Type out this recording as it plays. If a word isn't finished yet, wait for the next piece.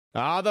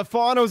The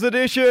finals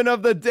edition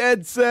of the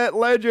Dead Set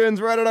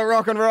Legends, ready to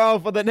rock and roll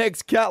for the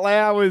next couple of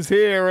hours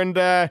here. And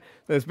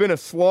there's been a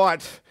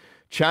slight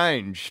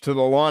change to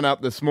the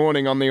lineup this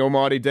morning on the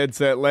almighty Dead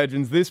Set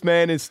Legends. This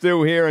man is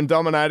still here and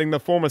dominating, the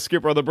former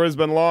skipper of the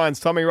Brisbane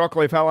Lions, Tommy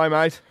Rockcliffe. Hello,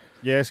 mate.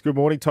 Yes, good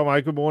morning, Tomo.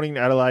 Good morning,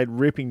 Adelaide.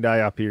 Ripping day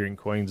up here in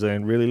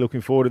Queensland. Really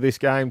looking forward to this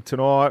game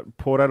tonight.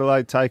 Port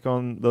Adelaide take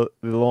on the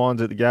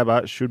Lions at the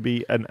Gabba. Should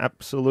be an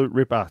absolute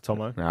ripper,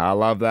 Tomo. I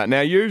love that.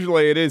 Now,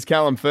 usually it is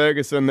Callum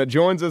Ferguson that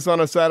joins us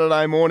on a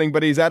Saturday morning,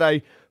 but he's at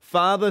a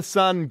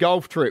father-son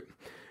golf trip.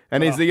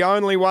 And he's the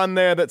only one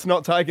there that's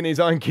not taking his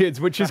own kids,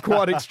 which is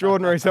quite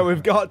extraordinary. So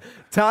we've got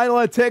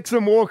Taylor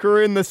Texan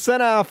Walker in, the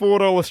centre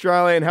forward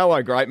All-Australian.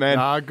 Hello, great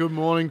man. Good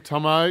morning,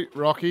 Tomo,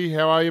 Rocky.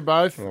 How are you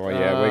both? Oh,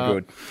 yeah, we're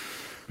good.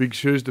 Big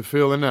shoes to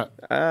fill, isn't it?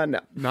 No.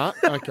 No?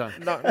 Okay.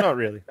 No, not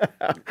really.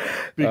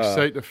 Big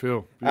seat to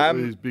fill.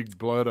 His big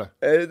bloater.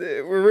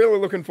 We're really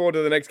looking forward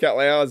to the next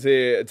couple of hours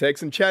here,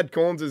 Tex. And Chad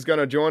Corns is going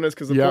to join us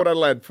because the Port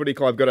Adelaide Footy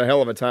Club got a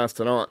hell of a task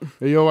tonight.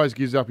 He always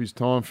gives up his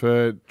time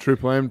for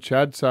Triple M,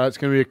 Chad, so it's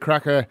going to be a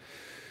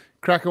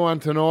cracker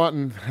one tonight,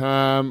 and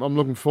I'm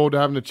looking forward to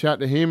having a chat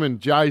to him and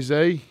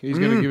Jay-Z. He's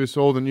going to give us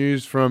all the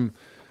news from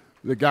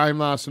the game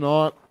last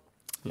night,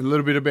 a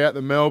little bit about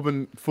the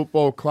Melbourne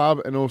Football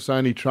Club, and also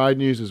any trade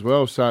news as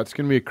well. So it's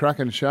going to be a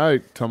cracking show,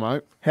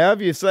 Tomo. How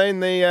have you seen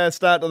the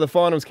start of the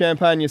finals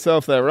campaign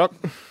yourself there, Rock?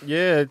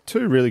 Yeah,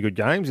 two really good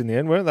games in the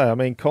end, weren't they? I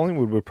mean,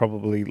 Collingwood were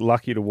probably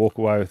lucky to walk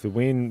away with the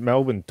win.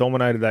 Melbourne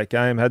dominated that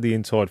game, had the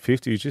inside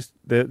 50. It's just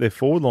their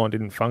forward line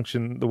didn't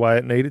function the way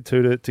it needed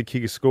to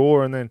kick a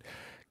score, and then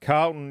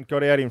Carlton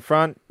got out in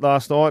front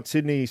last night.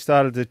 Sydney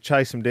started to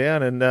chase them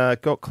down and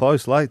got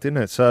close late,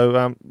 didn't it?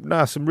 So,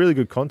 some really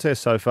good contests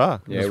so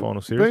far in this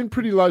final series. Been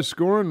pretty low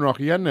scoring,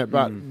 Rocky, hasn't it?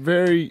 But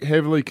very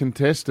heavily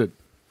contested.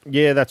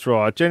 Yeah, that's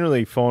right.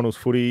 Generally, finals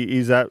footy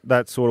is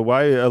that sort of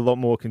way, a lot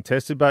more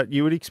contested, but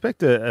you would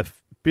expect a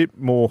bit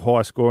more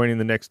high scoring in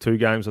the next two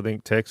games, I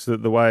think, Tex.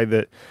 The way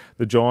that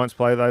the Giants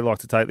play, they like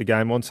to take the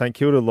game on. St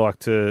Kilda like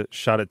to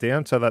shut it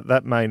down, so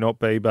that may not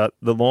be, but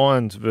the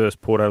Lions versus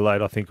Port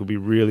Adelaide, I think, will be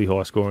really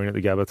high scoring at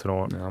the Gabba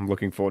tonight. I'm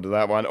looking forward to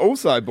that one.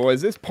 Also,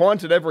 boys, this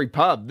pint at every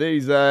pub.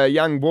 These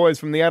young boys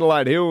from the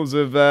Adelaide Hills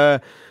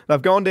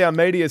they've gone down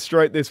Media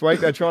Street this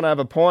week. They're trying to have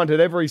a pint at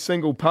every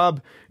single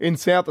pub in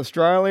South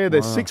Australia.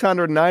 There's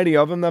 680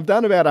 of them. They've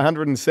done about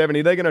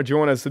 170. They're going to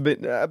join us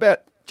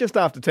about just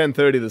after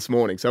 10:30 this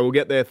morning, so we'll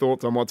get their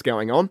thoughts on what's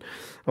going on.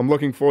 I'm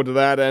looking forward to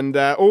that. And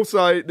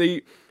also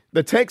the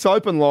Tex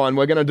Open line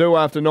we're going to do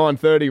after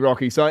 9:30,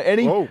 Rocky. So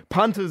any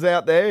punters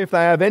out there, if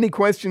they have any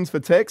questions for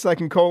Tex, they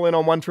can call in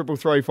on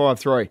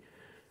 133353.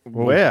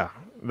 Wow.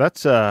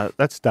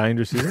 That's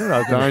dangerous, isn't it?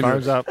 Open the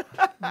phones up.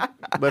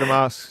 Let them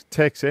ask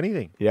Tex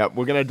anything. Yep,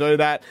 we're going to do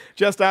that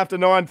just after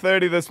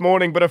 9:30 this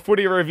morning. But a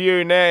footy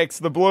review next.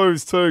 The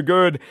Blues too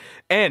good.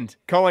 And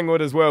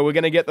Collingwood as well. We're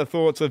going to get the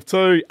thoughts of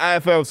two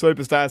AFL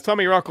superstars,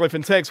 Tommy Rockcliffe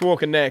and Tex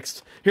Walker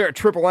next. Here at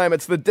Triple M,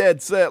 it's the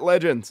Dead Set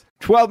Legends.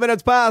 12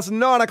 minutes past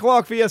 9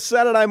 o'clock for your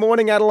Saturday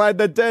morning, Adelaide.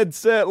 The Dead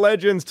Set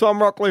Legends, Tom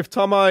Rockcliffe,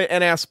 Tomo,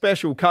 and our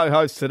special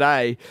co-host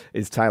today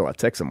is Taylor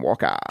Texan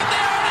Walker.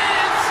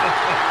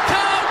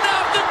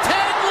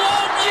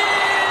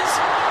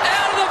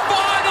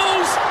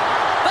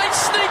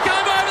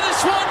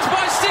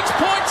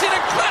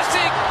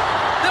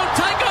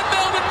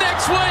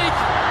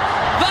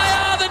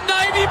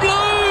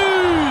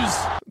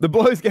 The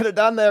Blues get it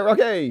done there,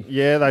 Rocky.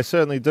 Yeah, they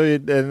certainly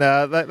do. And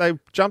they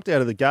jumped out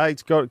of the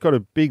gates, got a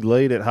big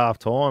lead at half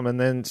time,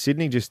 and then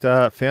Sydney just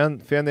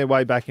found their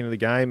way back into the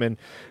game and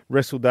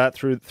wrestled that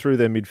through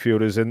their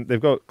midfielders. And they've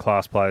got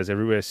class players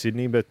everywhere,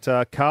 Sydney. But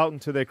Carlton,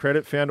 to their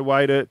credit, found a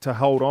way to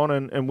hold on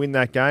and win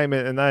that game,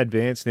 and they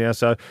advance now.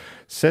 So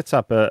sets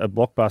up a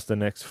blockbuster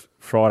next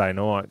Friday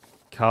night.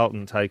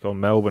 Carlton take on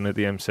Melbourne at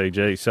the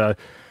MCG. So,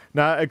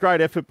 no, a great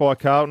effort by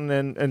Carlton.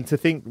 And to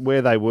think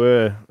where they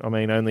were, I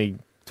mean, only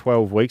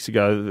 12 weeks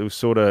ago,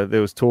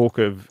 there was talk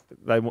of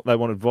they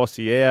wanted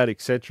Vossi out,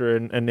 etc.,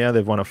 and now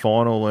they've won a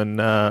final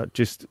and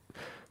just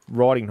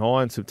riding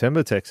high in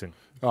September, Texan.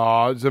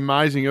 Oh, it's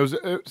amazing.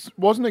 It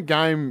wasn't a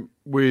game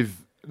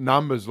with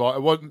numbers. There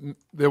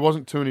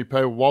wasn't too many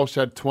people. Walsh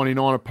had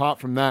 29.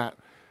 Apart from that,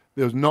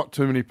 there was not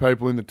too many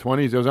people in the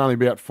 20s. There was only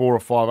about 4 or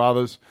 5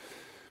 others.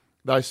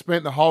 They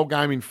spent the whole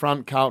game in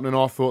front, Carlton, and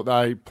I thought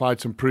they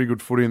played some pretty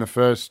good footy in the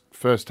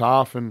first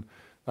half, and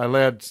they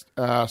allowed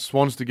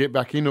Swans to get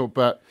back into it,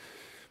 but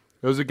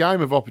it was a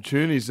game of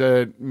opportunities.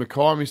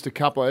 Mackay missed a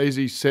couple of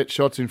easy set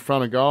shots in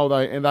front of goal,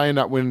 they end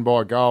up winning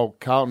by a goal,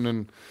 Carlton,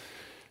 and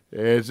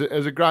it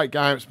was a great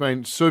game. It's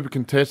been super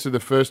contested, the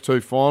first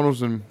two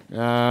finals, and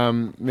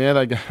now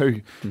they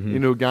go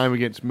into a game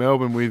against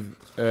Melbourne with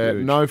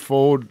no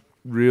forward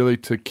really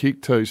to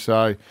kick to,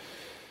 so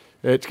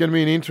it's going to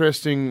be an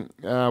interesting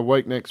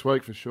week next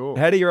week for sure.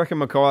 How do you reckon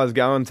Mackay's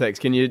going, Tex?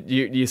 Can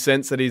you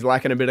sense that he's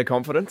lacking a bit of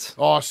confidence?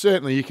 Oh,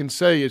 certainly. You can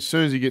see as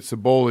soon as he gets the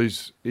ball, you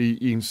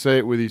can see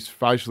it with his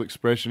facial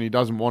expression. He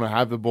doesn't want to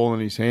have the ball in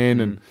his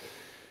hand, and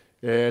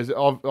Yeah,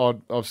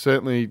 I've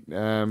certainly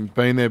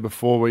been there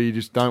before where you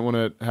just don't want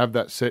to have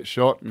that set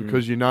shot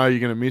because you know you're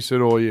going to miss it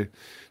or you're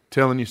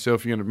telling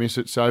yourself you're going to miss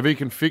it. So if he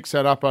can fix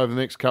that up over the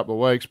next couple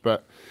of weeks,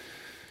 but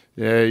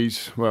yeah,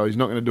 he's not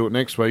going to do it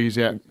next week. He's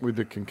out with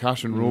the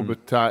concussion rule,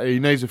 but he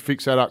needs to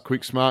fix that up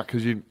quick, smart,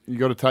 because you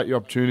got to take your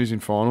opportunities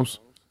in finals.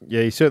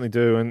 Yeah, you certainly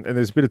do, and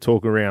there's a bit of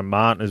talk around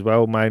Martin as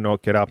well, may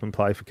not get up and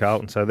play for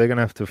Carlton, so they're going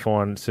to have to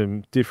find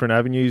some different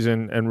avenues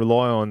and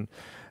rely on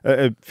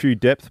a few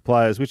depth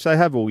players, which they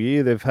have all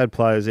year. They've had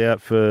players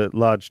out for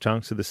large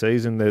chunks of the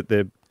season.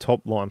 They're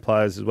top-line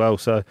players as well.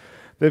 So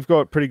they've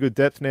got pretty good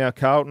depth now,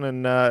 Carlton,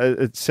 and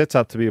it sets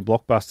up to be a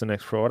blockbuster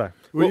next Friday.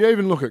 Well, you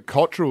even look at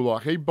Cottrell.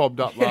 Like, he bobbed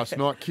up last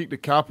night, kicked a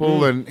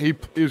couple, and he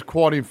was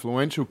quite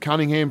influential.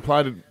 Cunningham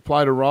played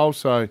a role,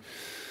 so...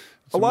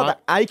 A lot of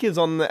Akers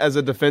on as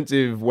a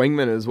defensive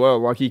wingman as well.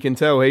 Like, you can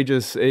tell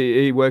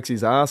he works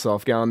his ass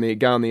off going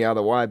the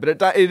other way.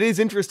 But it is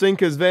interesting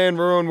because Van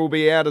Ruin will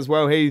be out as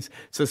well. He's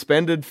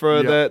suspended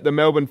for the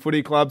Melbourne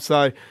Footy Club.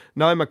 So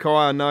no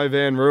Mackay, no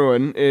Van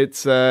Ruin.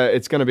 It's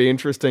going to be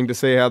interesting to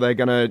see how they're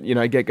going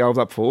to get goals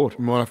up forward.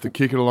 You might have to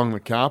kick it along the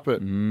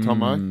carpet,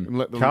 Tomo, and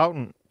let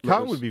them.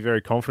 Carlton would be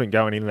very confident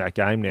going into that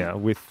game now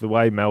with the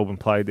way Melbourne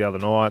played the other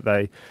night.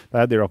 They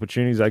had their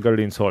opportunities. They got it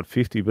inside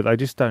 50, but they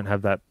just don't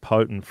have that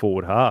potent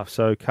forward half.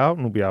 So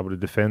Carlton will be able to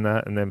defend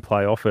that and then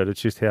play off it.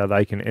 It's just how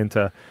they can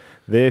enter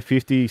their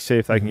 50, see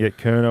if they can get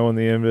Curnow on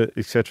the end of it,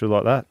 etc.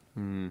 like that.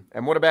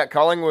 And what about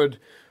Collingwood?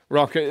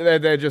 Rock,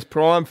 they're just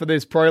primed for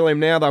this prelim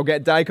now. They'll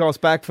get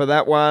Dacos back for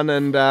that one.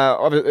 And,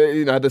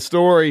 the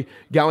story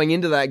going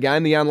into that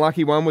game, the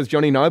unlucky one, was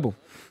Johnny Noble.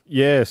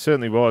 Yeah, it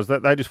certainly was.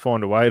 They just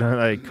find a way, don't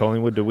they,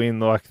 Collingwood, to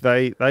win. Like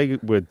they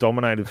were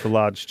dominated for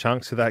large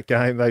chunks of that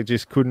game. They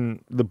just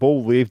couldn't. The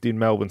ball lived in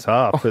Melbourne's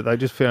half, but they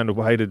just found a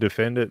way to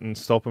defend it and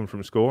stop them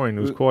from scoring.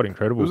 It was quite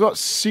incredible. It was like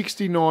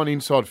 69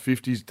 inside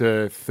 50s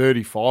to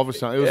 35 or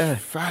something. It was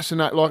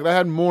fascinating. Like, they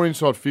had more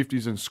inside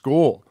 50s than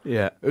score.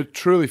 Yeah, it's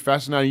truly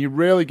fascinating. You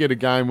rarely get a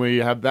game where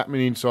you have that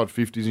many inside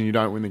 50s and you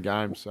don't win the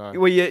game. So,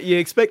 well, you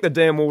expect the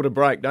damn wall to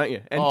break, don't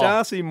you? And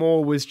Darcy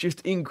Moore was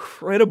just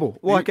incredible.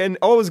 And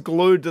I was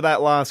glued to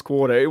that last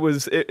quarter.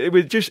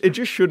 It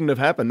just shouldn't have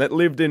happened. That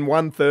lived in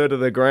 1/3 of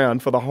the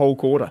ground for the whole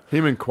quarter.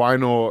 Him and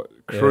Quaynor,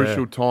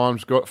 crucial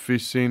times, got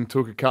fists in,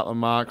 took a couple of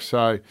marks.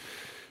 So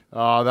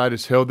they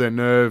just held their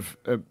nerve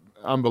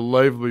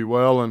unbelievably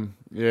well, and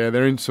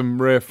they're in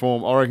some rare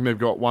form. I reckon they've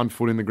got 1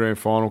 foot in the grand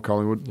final,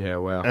 Collingwood. Yeah,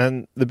 wow.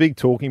 And the big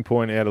talking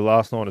point out of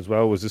last night as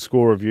well was the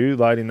score review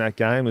late in that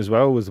game as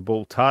well. Was the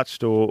ball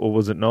touched or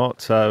was it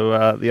not?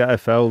 So the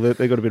AFL,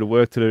 they've got a bit of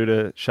work to do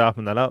to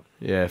sharpen that up.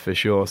 Yeah, for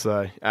sure.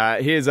 So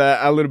here's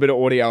a little bit of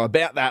audio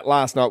about that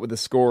last night with the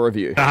score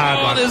review.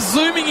 They're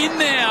zooming in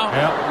now.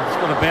 It's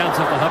got to bounce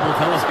off the Hubble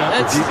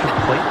telescope. It's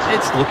complete.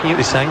 It's looking at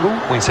this angle.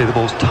 We can see the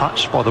ball's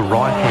touched by the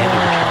right hand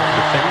of the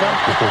defender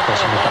before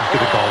crossing the back of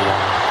the goal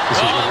line. This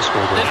is on the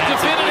scoreboard.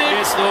 It's definitive.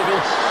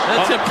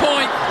 That's a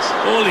point.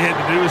 All he had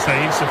to do was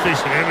say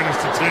insufficient evidence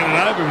to turn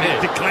it over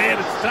and declared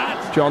it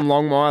starts. John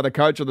Longmire, the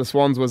coach of the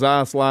Swans, was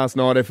asked last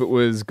night if it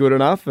was good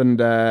enough, and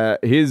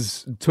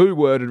his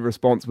 2-worded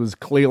response was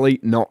clearly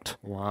not.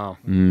 Wow.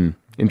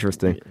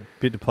 Interesting.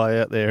 Bit to play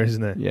out there,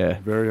 isn't it? Yeah.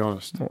 Very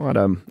honest. I might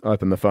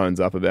open the phones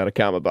up about a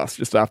karma bus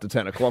just after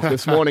 10 o'clock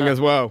this morning as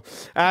well.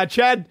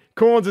 Chad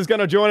Corns is going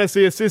to join us,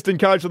 the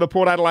assistant coach of the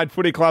Port Adelaide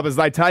Footy Club, as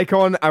they take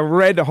on a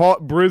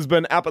red-hot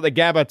Brisbane up at the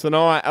Gabba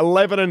tonight.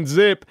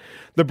 11-0,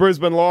 the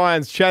Brisbane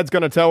Lions. Chad's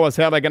going to tell us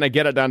how they're going to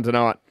get it done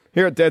tonight.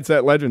 Here at Dead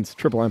Set Legends,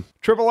 Triple M.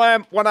 Triple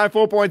M,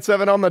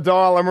 104.7 on the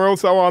dial, and we're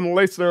also on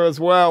Listener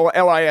as well,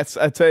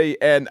 LASAT,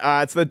 and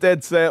it's the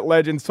Dead Set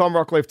Legends, Tom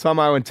Rockcliffe,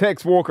 Tomo, and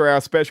Tex Walker, our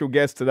special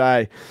guest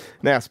today.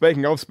 Now,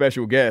 speaking of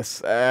special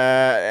guests,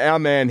 our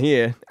man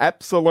here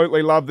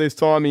absolutely loved this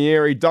time of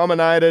year. He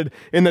dominated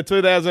in the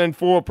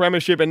 2004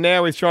 Premiership, and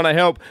now he's trying to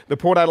help the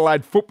Port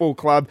Adelaide Football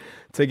Club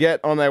to get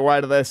on their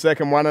way to their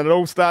second one, and it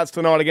all starts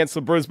tonight against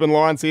the Brisbane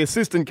Lions. The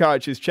assistant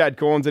coach is Chad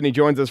Corns, and he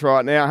joins us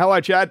right now. Hello,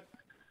 Chad.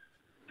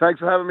 Thanks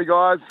for having me,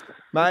 guys.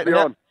 Mate,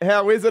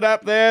 how is it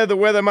up there? The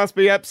weather must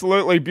be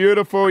absolutely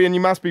beautiful, and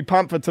you must be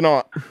pumped for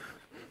tonight.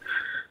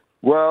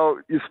 Well,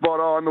 you're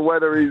spot on. The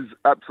weather is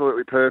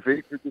absolutely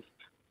perfect. We just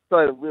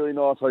stayed at a really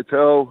nice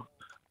hotel,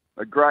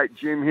 a great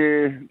gym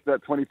here. It's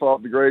about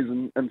 25 degrees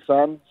and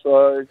sun,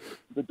 so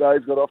the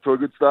day's got off to a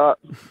good start.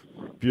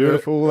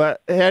 Beautiful.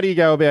 How do you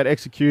go about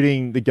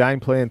executing the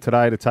game plan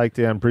today to take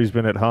down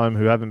Brisbane at home,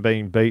 who haven't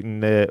been beaten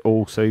there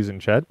all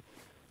season, Chad?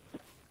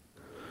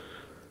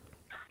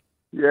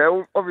 Yeah,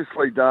 we've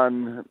obviously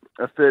done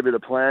a fair bit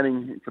of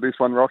planning for this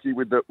one, Rocky,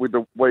 with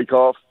the week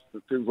off.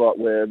 It feels like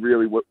we're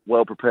really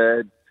well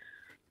prepared,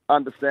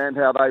 understand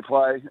how they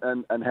play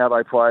and how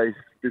they play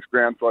this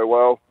ground so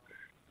well.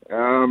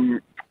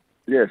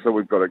 So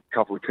we've got a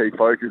couple of key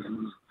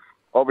focuses.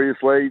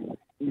 Obviously,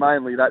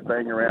 mainly that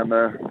being around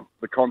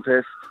the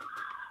contest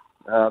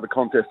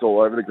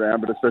all over the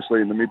ground, but especially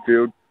in the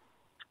midfield.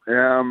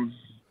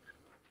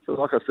 So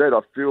like I said, I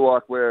feel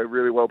like we're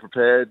really well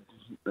prepared.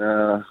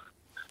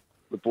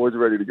 The boys are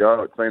ready to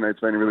go. It's been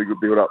a really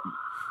good build-up.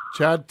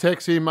 Chad,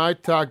 Tex here,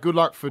 mate. Good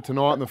luck for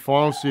tonight in the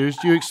final series.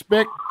 Do you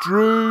expect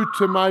Drew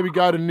to maybe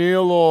go to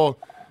Neil or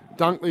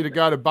Dunkley to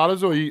go to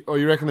Butters, or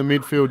you reckon the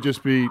midfield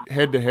just be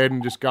head-to-head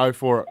and just go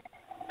for it?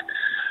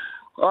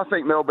 I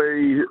think there'll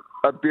be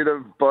a bit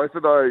of both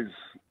of those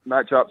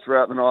matchups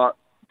throughout the night,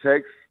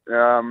 Tex.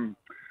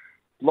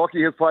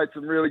 Lockie has played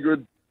some really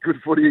good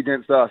footy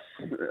against us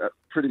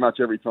pretty much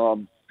every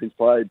time he's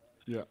played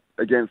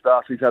against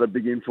us. He's had a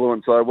big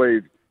influence, so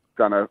we've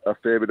done a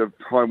fair bit of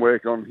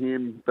homework on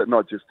him, but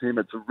not just him.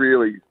 It's a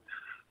really,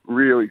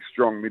 really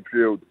strong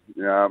midfield.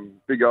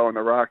 Big O in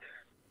the ruck.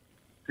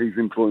 He's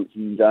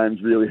influencing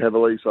games really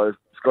heavily, so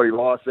Scotty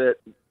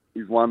Lycett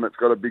is one that's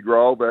got a big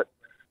role, but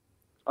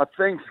I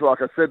think,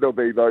 like I said, there'll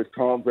be those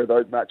times where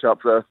those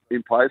matchups are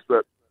in place,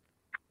 but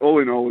all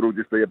in all, it'll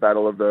just be a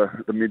battle of the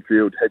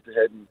midfield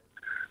head-to-head. And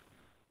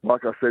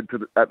like I said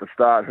at the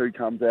start, who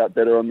comes out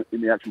better in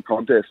the actual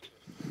contest.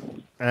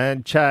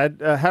 And Chad,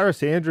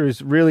 Harris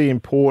Andrews, really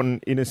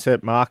important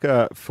intercept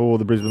marker for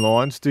the Brisbane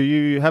Lions. Do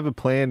you have a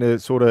plan to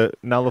sort of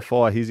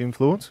nullify his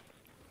influence?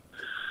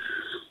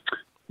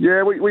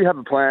 Yeah, we have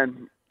a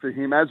plan for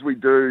him, as we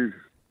do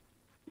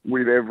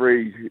with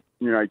every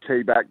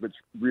key back that's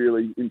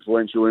really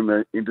influential in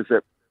the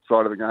intercept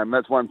side of the game.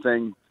 That's one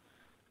thing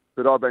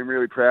that I've been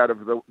really proud of,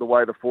 the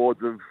way the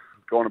forwards have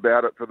gone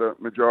about it for the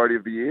majority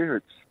of the year.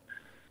 It's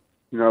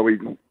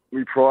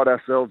we pride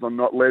ourselves on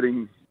not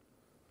letting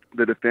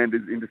the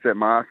defenders intercept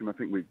mark, and I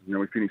think we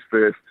finished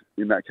first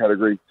in that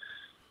category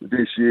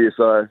this year.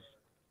 So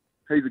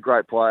he's a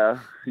great player.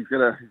 He's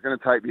gonna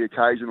take the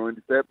occasional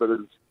intercept, but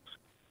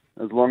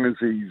as long as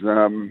he's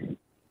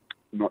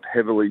not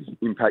heavily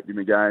impacting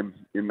the game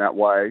in that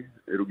way,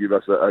 it'll give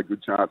us a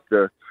good chance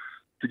to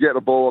get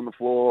the ball on the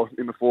floor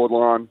in the forward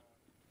line.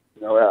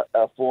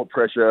 Our forward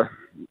pressure,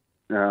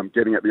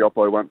 getting at the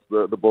oppo once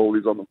the ball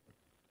is on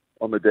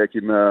the deck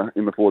in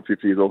the forward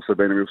 50 has also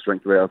been a real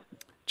strength of ours.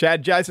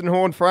 Chad, Jason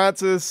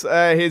Horne-Francis,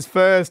 his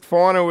first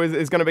final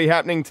is going to be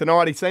happening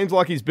tonight. He seems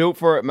like he's built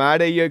for it,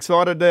 mate. Are you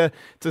excited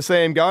to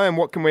see him go, and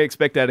what can we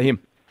expect out of him?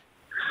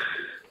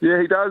 Yeah,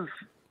 he does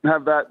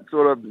have that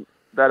sort of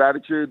that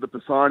attitude, the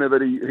persona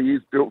that he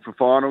is built for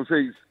finals.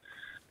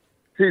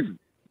 His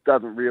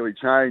doesn't really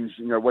change,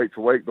 week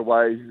to week, the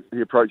way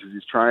he approaches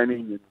his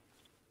training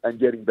and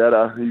getting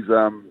better. He's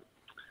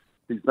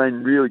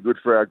been really good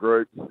for our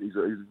group. He's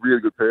a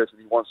really good person.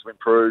 He wants to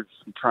improve.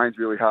 He trains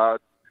really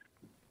hard.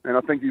 And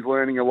I think he's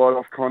learning a lot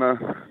off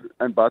Connor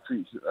and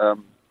Butsy.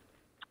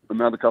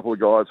 Another couple of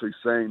guys who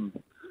seem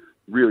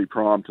really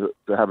primed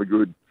to have a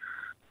good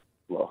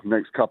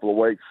next couple of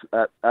weeks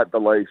at the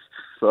least.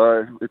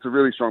 So it's a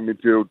really strong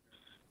midfield.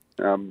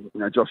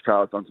 Josh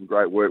Carr's done some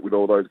great work with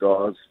all those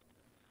guys.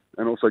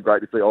 And also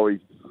great to see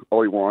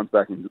Ollie Wines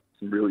back in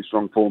some really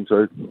strong form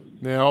too.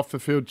 Now, off the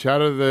field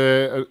chatter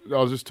there, I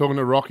was just talking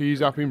to Rocky.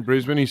 He's up in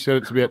Brisbane. He said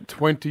it's about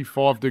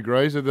 25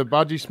 degrees. Have the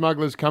budgie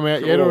smugglers come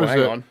out yet? Or is hang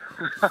it? on.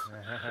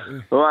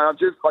 All right, I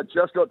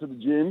just got to the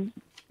gym.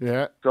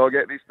 Yeah. So I'll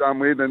get this done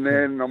with, and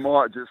then I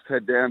might just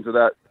head down to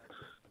that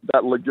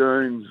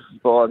lagoon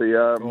by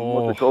the,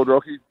 what's it called,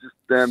 Rocky? Just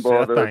down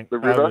by the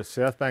river.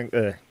 South Bank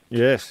there,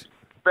 yes.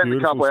 Spend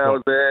Beautiful a couple of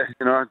hours spot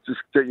there, just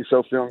get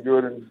yourself feeling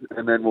good,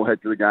 and then we'll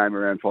head to the game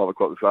around 5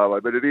 o'clock this Saturday.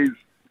 But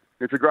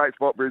it's a great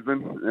spot,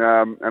 Brisbane,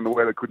 and the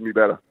weather couldn't be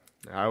better.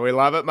 Oh, we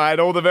love it,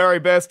 mate. All the very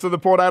best to the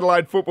Port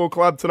Adelaide Football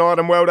Club tonight,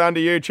 and well done to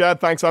you, Chad.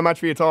 Thanks so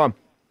much for your time.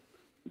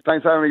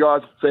 Thanks for having me,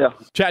 guys. See ya.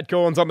 Chad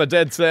Corns on the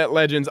Dead Set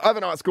Legends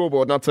overnight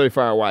scoreboard, not too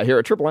far away here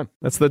at Triple M.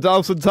 That's the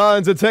dulcet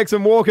tones of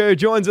Texan Walker, who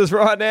joins us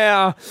right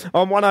now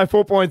on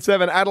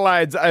 104.7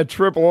 Adelaide's at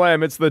Triple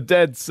M. It's the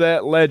Dead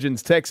Set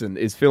Legends. Texan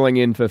is filling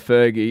in for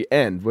Fergie,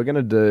 and we're going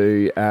to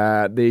do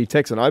the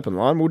Texan Open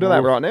line. We'll do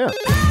that right now.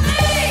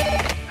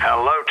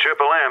 Hello,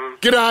 Triple M.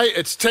 G'day,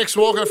 it's Tex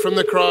Walker from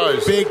the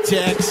Crows. Big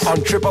Tex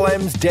on Triple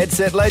M's Dead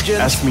Set Legends.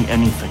 Ask me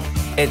anything.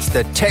 It's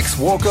the Tex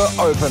Walker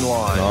Open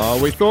Line.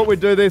 Oh, we thought we'd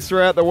do this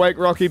throughout the week,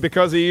 Rocky,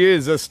 because he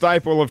is a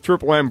staple of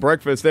Triple M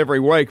breakfast every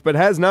week, but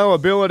has no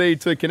ability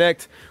to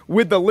connect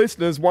with the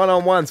listeners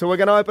one-on-one. So we're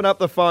going to open up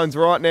the phones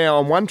right now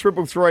on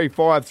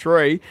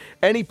 133353.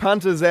 Any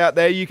punters out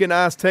there, you can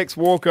ask Tex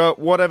Walker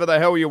whatever the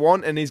hell you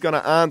want, and he's going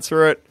to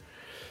answer it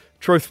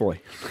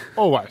truthfully.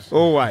 Always.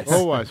 Always.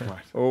 Always, mate.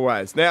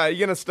 Always. Now, are you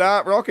going to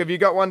start, Rock? Have you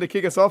got one to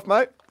kick us off,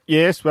 mate?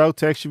 Yes, well,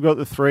 Tex, you've got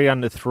the 3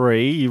 under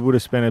 3. You would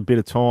have spent a bit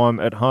of time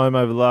at home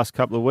over the last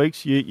couple of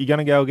weeks. You going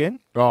to go again?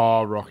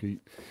 Oh, Rocky.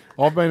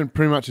 I've been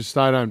pretty much a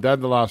stay-at-home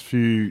dad the last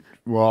few...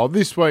 Well,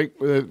 this week,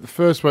 the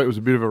first week was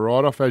a bit of a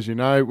write-off, as you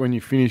know. When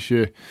you finish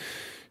your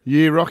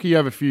year, Rocky, you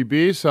have a few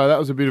beers, so that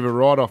was a bit of a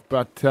write-off.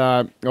 But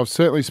I've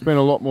certainly spent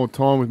a lot more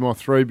time with my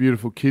 3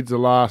 beautiful kids the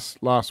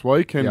last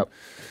week. And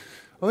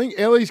I think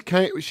Ellie's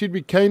she'd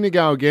be keen to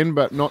go again,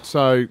 but not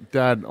so,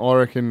 Dad. I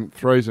reckon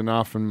 3's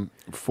enough, and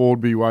 4'd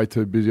be way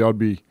too busy.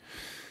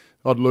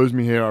 I'd lose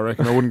me hair, I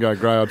reckon. I wouldn't go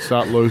grey. I'd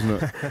start losing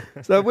it.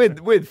 So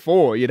with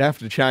 4, you'd have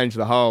to change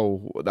the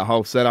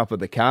whole setup of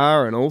the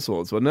car and all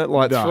sorts, wouldn't it?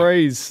 Like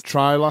 3's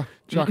trailer,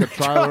 chuck a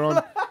trailer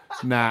on.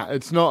 Nah,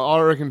 it's not.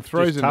 I reckon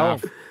three's Just tell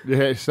enough.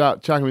 Yeah,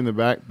 start chuck him in the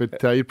back.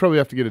 But you'd probably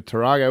have to get a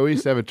Tarago. We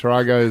used to have a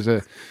Tarago as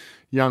a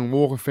young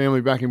Walker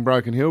family back in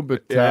Broken Hill.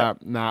 But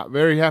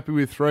very happy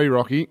with 3,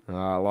 Rocky.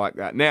 I like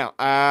that. Now,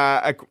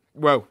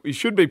 well, you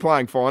should be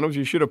playing finals.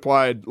 You should have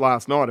played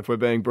last night, if we're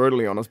being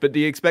brutally honest. But do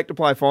you expect to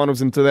play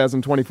finals in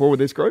 2024 with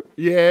this group?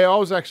 Yeah, I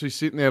was actually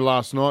sitting there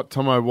last night,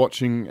 Tomo,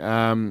 watching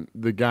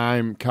the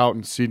game,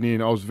 Carlton-Sydney,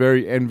 and I was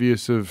very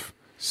envious of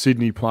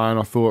Sydney playing.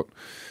 I thought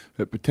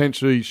it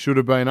potentially should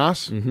have been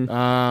us.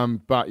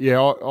 But,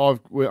 yeah, I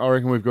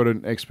reckon we've got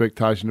an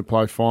expectation to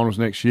play finals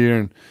next year,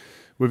 and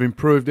we've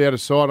improved out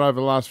of sight over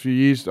the last few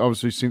years,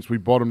 obviously since we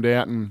bottomed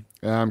out and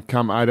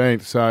come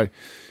 18th. So,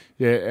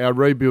 yeah, our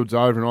rebuild's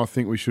over, and I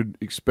think we should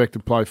expect to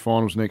play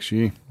finals next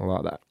year. I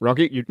like that.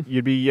 Rocky?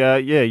 You'd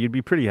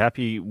be pretty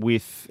happy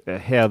with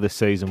how the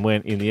season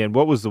went in the end.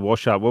 What was the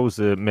wash-up? What was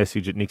the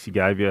message that Nixie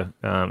gave you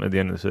at the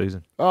end of the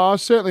season?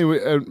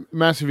 Certainly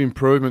massive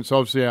improvements.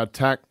 Obviously, our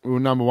attack, we were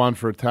number 1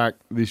 for attack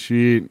this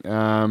year.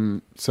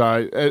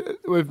 So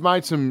we've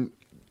made some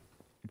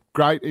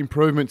great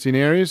improvements in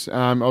areas.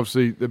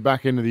 Obviously, the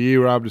back end of the year,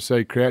 we were able to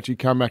see Crouchy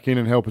come back in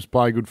and help us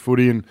play good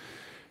footy,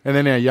 and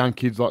then our young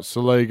kids like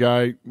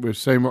Saligo, we've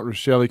seen what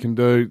Rochelle can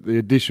do. The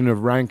addition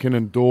of Rankin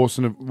and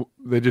Dawson,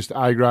 they're just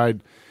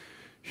A-grade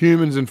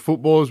humans and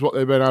footballers, what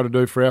they've been able to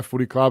do for our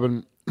footy club.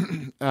 And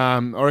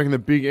I reckon the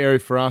big area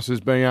for us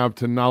is being able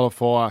to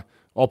nullify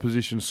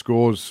opposition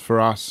scores for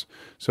us.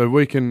 So if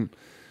we can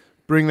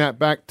bring that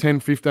back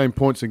 10, 15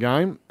 points a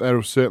game,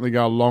 that'll certainly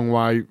go a long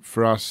way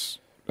for us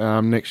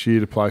next year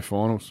to play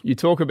finals. You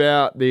talk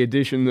about the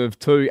addition of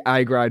 2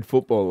 A-grade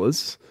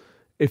footballers.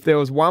 If there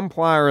was one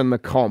player in the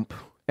comp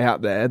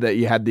out there that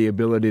you had the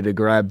ability to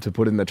grab to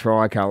put in the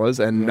tricolours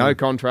and no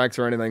contracts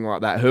or anything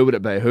like that, who would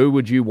it be? Who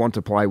would you want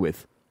to play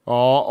with?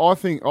 I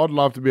think I'd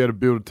love to be able to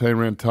build a team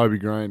around Toby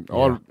Green.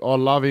 Yeah. I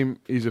love him.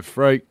 He's a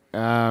freak. He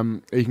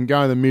can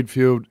go in the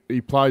midfield.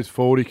 He plays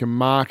forward. He can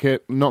mark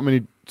it. Not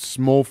many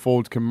small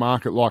forwards can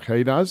mark it like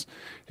he does.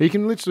 He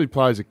can literally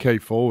play as a key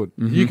forward.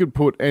 You could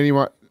put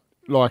anyone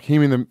like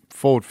him in the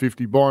forward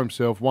 50 by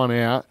himself, one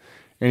out,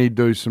 and he'd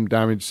do some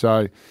damage.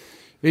 So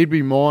he'd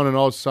be mine, and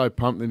I was so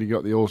pumped that he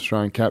got the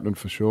All-Australian captain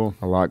for sure.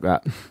 I like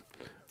that.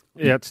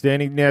 Yeah,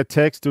 outstanding. Now,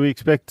 Tex, do we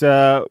expect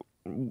you're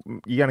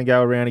going to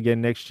go around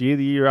again next year,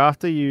 the year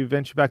after? You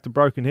venture back to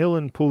Broken Hill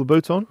and pull the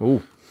boots on?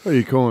 Ooh. What are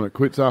you calling it,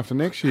 quits after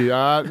next year?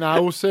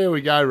 No, we'll see how we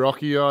go,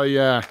 Rocky.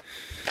 You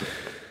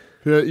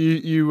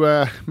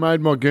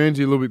made my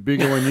Guernsey a little bit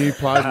bigger when you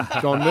played and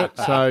donned it,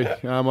 so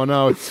I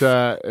know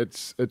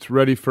it's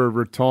ready for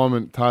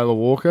retirement, Taylor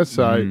Walker.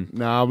 So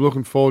I'm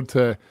looking forward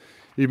to.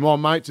 If my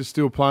mates are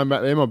still playing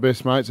back there, my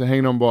best mates are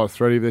hanging on by a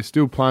thread. If they're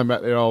still playing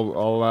back there,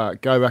 I'll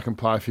go back and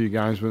play a few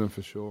games with them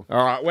for sure.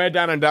 All right, we're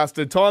done and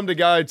dusted. Time to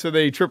go to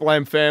the Triple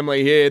M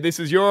family here. This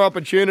is your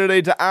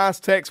opportunity to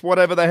ask Tex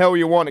whatever the hell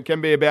you want. It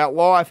can be about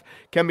life,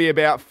 can be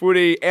about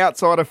footy,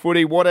 outside of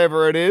footy,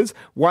 whatever it is.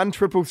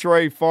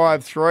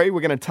 133353. We're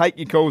going to take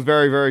your calls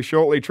very, very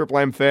shortly, Triple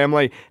M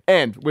family.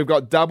 And we've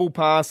got double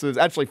passes,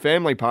 actually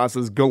family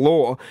passes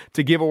galore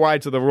to give away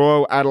to the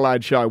Royal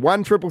Adelaide Show.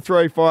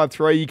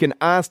 133353. You can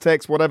ask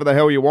Tex whatever the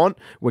hell you want.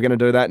 We're going to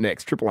do that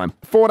next. Triple M.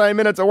 14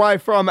 minutes away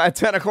from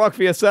 10 o'clock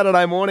for your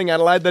Saturday morning,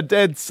 Adelaide. The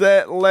Dead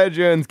Set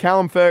Legends.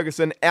 Callum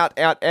Ferguson out.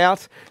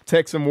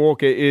 Tex and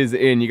Walker is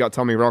in. You got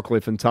Tommy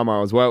Rockcliffe and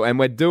Tomo as well. And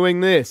we're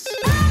doing this.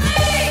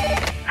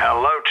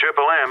 Hello,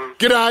 Triple M.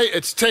 G'day,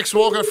 it's Tex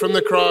Walker from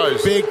the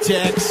Crows. Big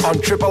Tex. On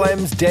Triple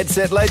M's Dead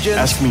Set Legends.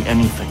 Ask me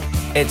anything.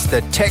 It's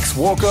the Tex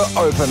Walker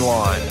Open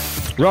Line.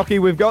 Rocky,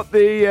 we've got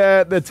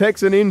the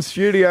Texan in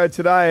studio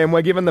today, and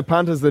we're giving the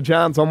punters the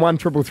chance on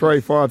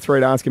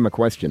 133353 to ask him a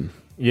question.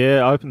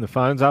 Yeah, open the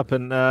phones up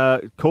and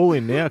call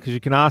in now because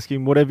you can ask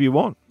him whatever you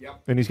want,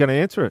 and he's going to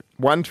answer it.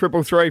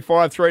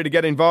 133353 to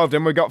get involved,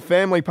 and we've got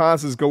family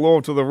passes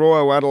galore to the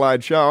Royal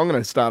Adelaide Show. I'm going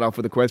to start off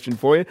with a question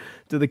for you.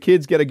 Do the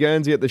kids get a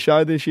Guernsey at the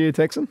show this year,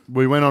 Texan?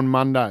 We went on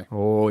Monday.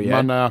 Oh, yeah.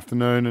 Monday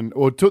afternoon,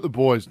 took the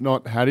boys,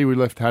 not Hattie. We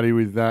left Hattie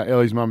with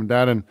Ellie's mum and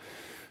dad and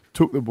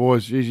took the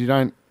boys. Geez, you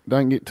don't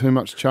get too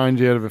much change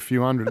out of a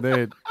few hundred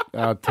there,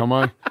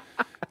 Tomo.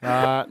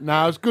 No, it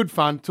was good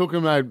fun. Took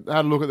them, had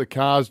a look at the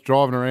cars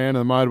driving around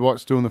and the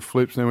motorbikes doing the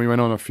flips. Then we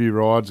went on a few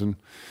rides and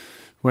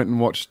went and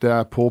watched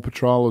Paw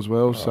Patrol as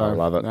well. So I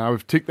love it.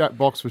 We've ticked that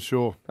box for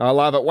sure. I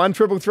love it.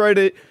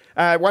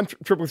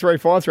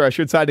 133353, I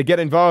should say, to get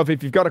involved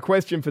if you've got a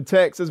question for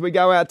Tex as we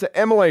go out to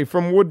Emily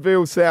from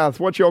Woodville South.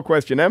 What's your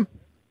question, Em?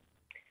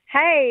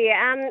 Hey,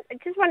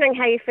 just wondering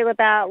how you feel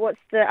about what's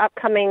the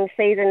upcoming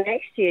season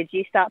next year. Do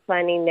you start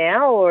planning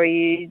now or are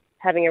you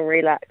having a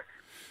relax?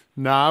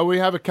 No, we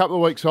have a couple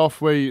of weeks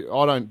off where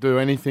I don't do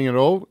anything at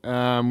all,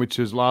 which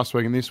is last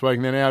week and this week.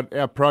 And then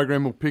our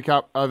program will pick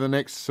up over the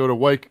next sort of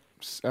week,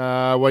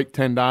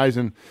 10 days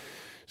and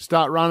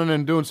start running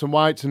and doing some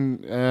weights.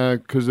 And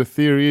because the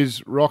theory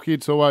is, Rocky,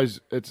 it's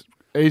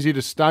easier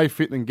to stay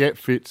fit than get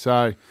fit.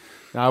 So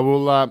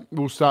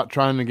we'll start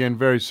training again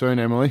very soon,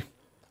 Emily.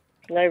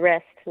 No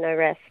rest. no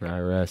rest.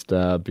 No rest.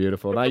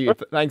 Beautiful.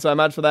 Thanks so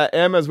much for that,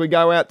 Em. As we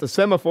go out to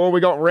semaphore, we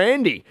got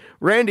Randy.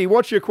 Randy,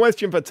 what's your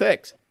question for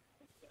Tex?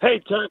 Hey,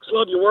 Tex,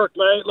 love your work,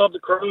 mate. Love the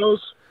Crows.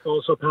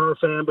 Also a Power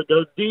fan, but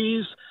go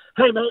D's.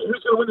 Hey, mate,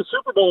 who's going to win the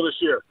Super Bowl this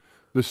year?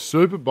 The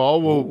Super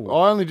Bowl? Well,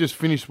 I only just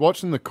finished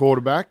watching the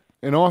quarterback,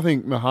 and I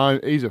think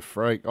Mahomes, he's a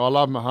freak. I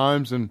love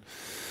Mahomes, and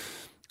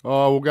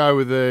we'll go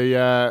with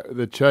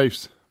the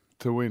Chiefs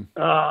to win.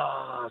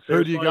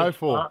 Who do you go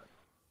for?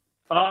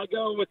 I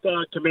go with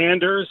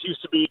Commanders.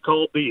 Used to be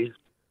called the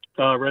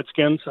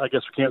Redskins. I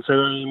guess we can't say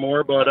that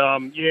anymore, but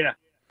yeah.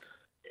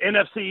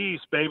 NFC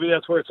East, baby.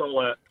 That's where it's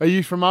all at. Are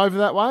you from over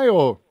that way,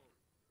 or?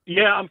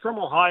 Yeah, I'm from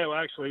Ohio,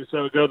 actually,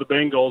 so go the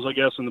Bengals, I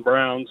guess, and the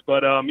Browns.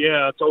 But,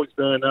 yeah, it's always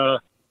been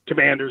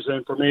Commanders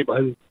in for me.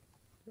 But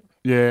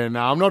Yeah, no,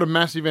 I'm not a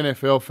massive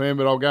NFL fan,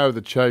 but I'll go with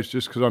the Chiefs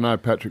just because I know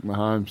Patrick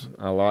Mahomes.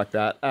 I like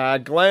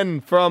that.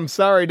 Glenn from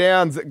Surrey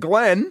Downs.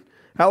 Glenn,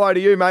 hello to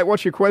you, mate.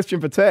 What's your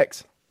question for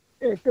Tex?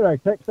 Yeah,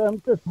 good day, Tex.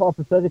 Just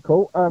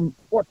hypothetical.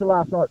 Watching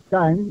last night's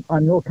game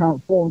on your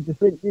current form, do you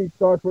think you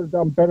guys would have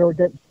done better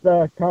against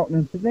Carlton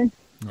and Sydney?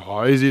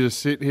 Oh, easy to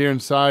sit here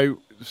and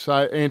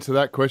answer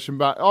that question,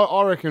 but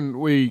I reckon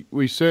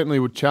we certainly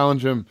would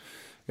challenge them.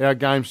 Our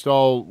game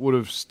style would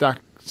have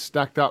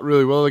stacked up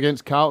really well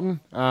against Carlton,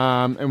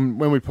 and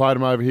when we played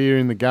them over here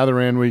in the gather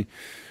round, we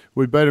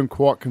beat them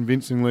quite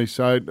convincingly.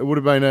 So it would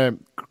have been a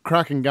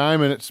cracking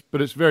game,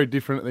 but it's very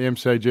different at the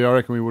MCG. I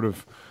reckon we would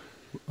have.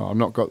 I've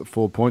not got the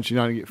 4 points. You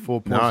don't get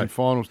 4 points in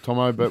finals,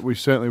 Tomo, but we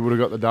certainly would have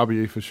got the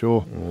W for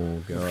sure.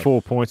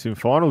 4 points in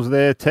finals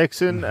there,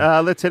 Texan.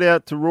 Let's head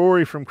out to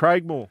Rory from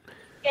Craigmore.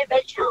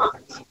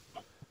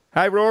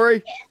 Hey,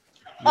 Rory.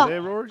 You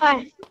there, Rory?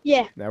 Hi.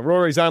 Yeah. Now,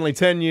 Rory's only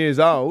 10 years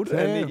old.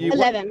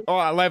 11.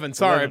 Oh, 11.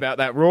 Sorry about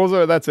that,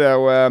 Rosa. That's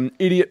our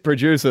idiot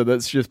producer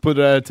that's just put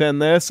 10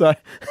 there. So,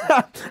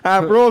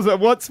 Rosa,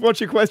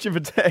 what's your question for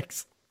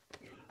Tex?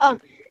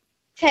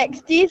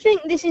 Tex, do you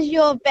think this is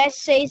your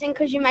best season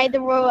because you made the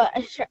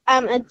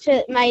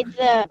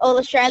All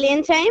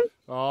Australian team,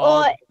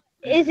 or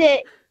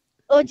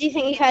do you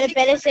think you had a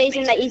better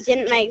season that you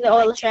didn't make the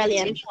All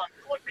Australian?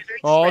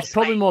 Oh, it's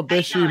probably my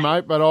best year,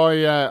 mate, but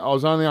I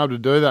was only able to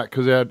do that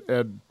because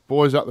our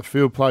boys up the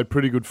field played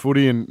pretty good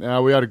footy, and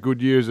we had a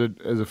good year as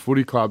a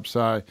footy club.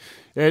 So,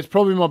 yeah, it's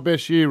probably my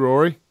best year,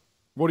 Rory.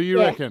 What do you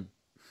reckon?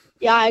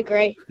 Yeah, I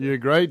agree. You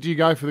agree? Do you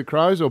go for the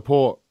Crows or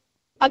Port?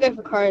 I go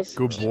for Crows.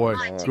 Good boy.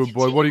 Good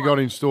boy. What do you got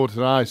in store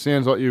today?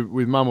 Sounds like you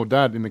with Mum or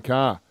Dad in the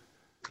car.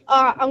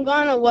 I'm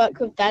going to work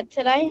with Dad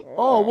today.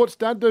 Oh, what's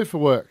Dad do for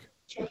work?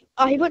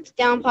 Oh, he puts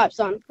downpipes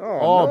on.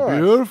 Oh, nice.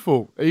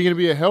 Beautiful. Are you going to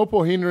be a help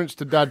or hindrance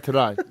to Dad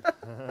today?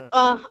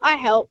 I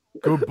help.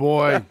 Good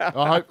boy.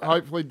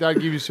 Hopefully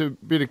Dad gives you a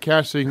bit of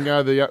cash so you can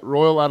go to the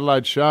Royal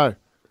Adelaide show.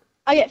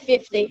 I get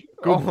 50.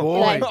 Good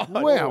boy.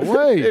 Wow.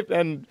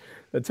 And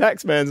the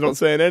tax man's not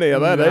seeing any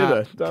of that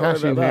either. Don't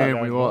Cash worry in about hand,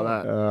 that. we like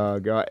that. Oh,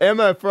 God.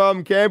 Emma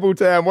from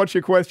Campbelltown, what's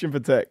your question for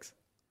Tex?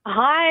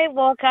 Hi,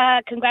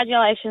 Walker.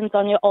 Congratulations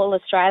on your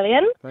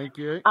All-Australian. Thank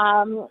you.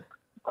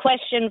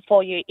 Question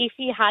for you. If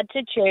you had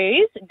to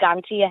choose,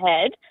 gun to your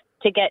head,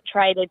 to get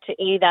traded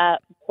to either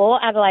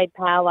Port Adelaide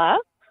Power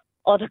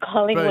or the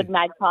Collingwood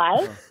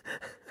Magpies,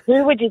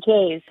 who would you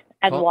choose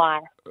and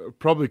why?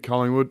 Probably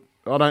Collingwood.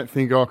 I don't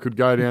think I could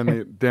go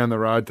down the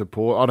road to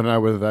Port. I don't know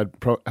whether they'd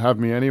have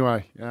me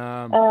anyway.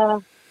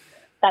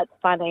 That's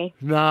funny.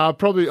 No, I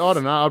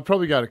don't know. I'd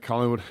probably go to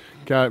Collingwood,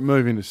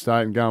 move into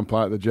state and go and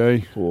play at the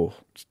G.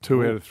 It's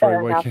 2 out of 3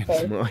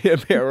 weekends. Well, yeah,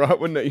 it'd be all right,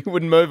 wouldn't it? You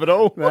wouldn't move at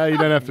all. No, you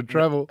don't have to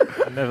travel.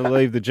 Never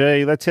leave the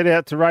G. Let's head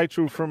out to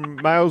Rachel from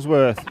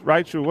Malesworth.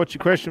 Rachel, what's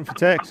your question for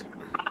Tex?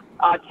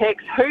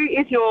 Tex, who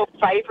is your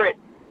favourite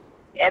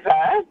ever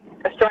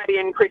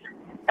Australian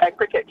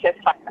cricket test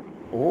player?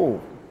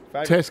 Oh,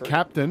 test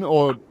captain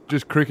or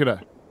just cricketer?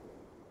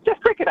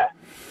 Just cricketer.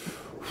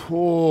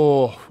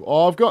 Oh,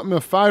 I've got my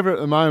favourite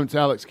at the moment. It's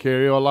Alex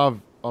Carey. I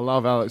love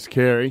Alex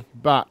Carey,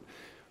 but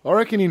I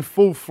reckon in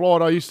full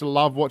flight I used to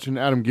love watching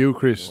Adam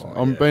Gilchrist.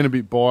 I'm being a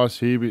bit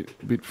biased here, a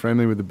bit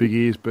friendly with the big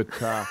ears, but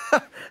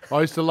I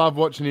used to love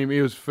watching him.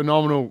 He was a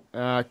phenomenal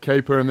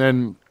keeper, and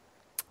then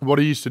what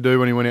he used to do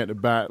when he went out to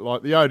bat,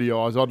 like the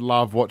ODIs, I'd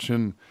love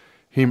watching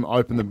him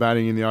open the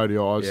batting in the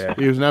ODIs. Yeah.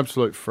 He was an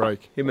absolute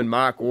freak. Him and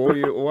Mark Waugh,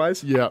 you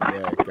always? Yeah.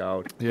 Yeah,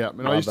 gold. Yeah,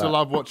 and I used to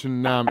love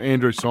watching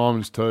Andrew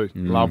Simons too.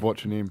 Love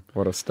watching him.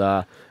 What a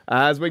star.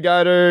 As we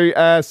go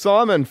to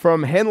Simon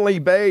from Henley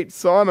Beach.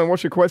 Simon,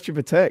 what's your question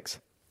for Tex?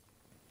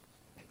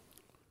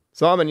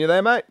 Simon, you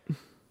there, mate?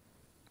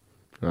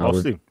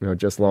 Lost him. We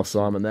just lost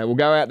Simon there. We'll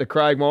go out to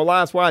Craigmore.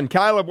 Last one.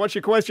 Caleb, what's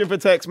your question for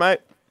Tex, mate?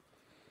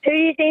 Who do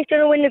you think's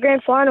going to win the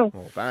grand final?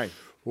 Oh, bang.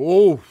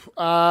 Oh,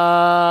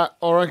 I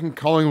reckon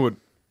Collingwood.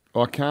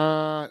 I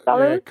can't.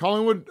 Collingwood? Yeah,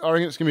 Collingwood. I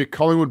reckon it's going to be a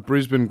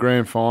Collingwood-Brisbane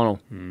grand final.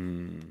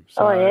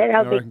 So that'll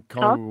I be reckon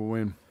Collingwood will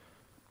win.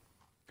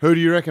 Who do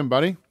you reckon,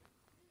 buddy?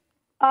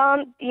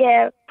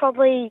 Yeah,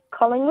 probably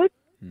Collingwood.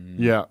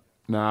 Yeah.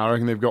 No, I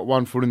reckon they've got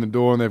one foot in the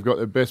door and they've got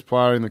their best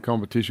player in the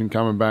competition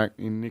coming back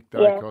in Nick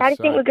Dacos. Yeah, how do you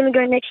think we're going to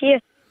go next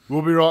year?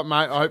 We'll be right,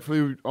 mate.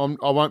 Hopefully,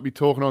 I won't be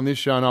talking on this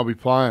show and I'll be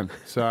playing.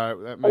 So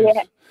that means,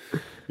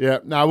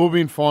 we'll be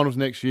in finals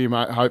next year,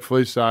 mate.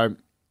 Hopefully, so.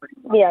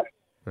 Yeah.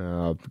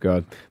 Oh,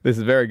 God. This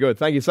is very good.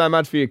 Thank you so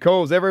much for your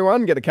calls,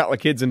 everyone. Get a couple of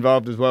kids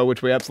involved as well,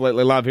 which we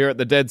absolutely love here at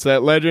the Dead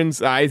Set Legends.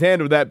 He's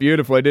handled that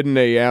beautifully, didn't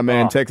he, our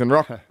man Texan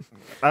Rock?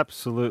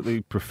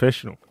 Absolutely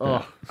professional.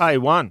 Oh.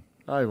 A1.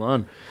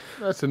 A1.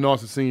 That's the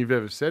nicest thing you've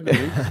ever said to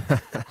me,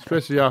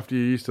 especially after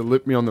you used to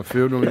lip me on the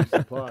field when we used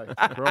to play.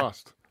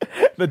 Christ.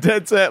 The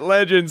Dead Set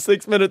Legends,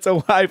 6 minutes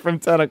away from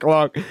 10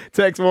 o'clock.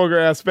 Tex Walker,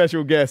 our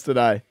special guest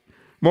today.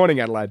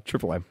 Morning, Adelaide,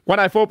 Triple M.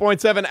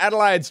 104.7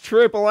 Adelaide's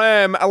Triple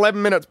M,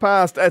 11 minutes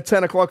past at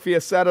 10 o'clock for your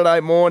Saturday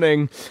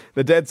morning.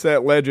 The Dead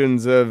Set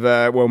Legends have,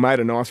 made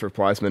a nice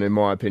replacement, in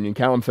my opinion.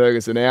 Callum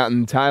Ferguson out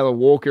and Taylor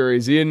Walker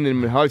is in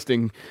and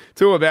hosting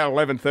till about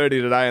 11:30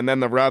 today, and then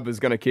the rub is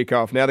going to kick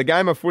off. Now, the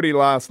game of footy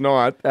last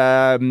night,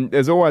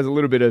 there's always a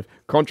little bit of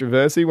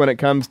controversy when it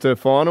comes to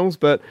finals,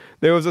 but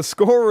there was a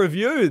score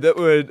review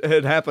that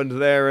had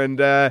happened there,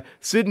 and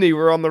Sydney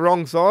were on the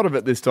wrong side of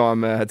it this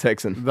time,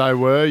 Texan. They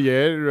were,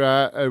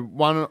 yeah.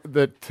 One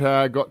that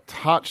got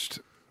touched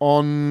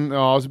on,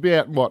 I was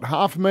about,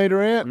 half a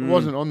metre out? It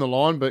wasn't on the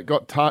line, but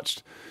got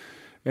touched.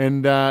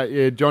 And,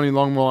 Johnny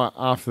Longmire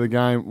after the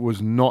game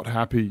was not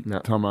happy,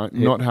 Tomo.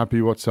 Not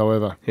happy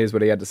whatsoever. Here's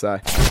what he had to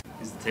say.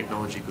 Is the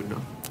technology good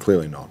enough?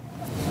 Clearly not.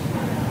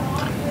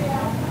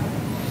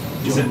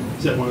 Is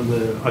that one of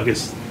the, I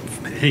guess,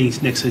 heading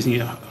next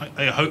season,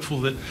 are you hopeful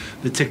that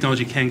the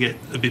technology can get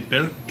a bit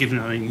better, given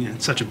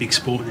it's such a big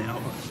sport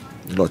now?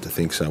 I'd like to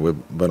think so.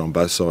 We've been on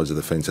both sides of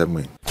the fence, haven't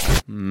we?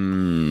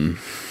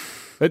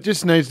 It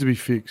just needs to be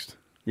fixed.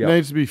 It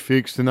needs to be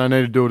fixed, and they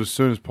need to do it as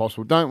soon as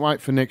possible. Don't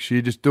wait for next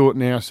year. Just do it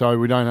now so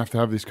we don't have to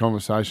have this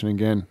conversation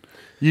again.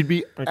 You'd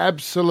be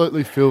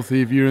absolutely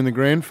filthy if you're in the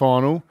grand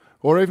final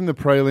or even the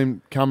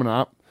prelim coming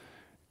up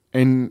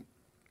and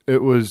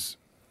it was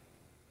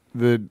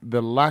the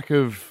lack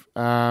of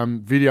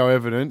video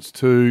evidence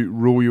to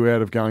rule you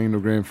out of going into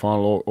a grand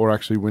final or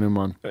actually winning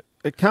one.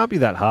 It can't be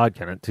that hard,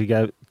 can it,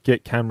 to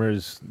get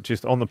cameras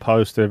just on the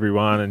post to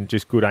everyone and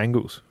just good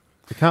angles?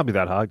 It can't be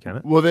that hard, can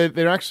it? Well,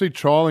 they're actually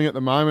trialling at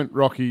the moment,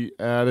 Rocky.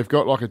 They've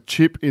got like a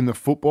chip in the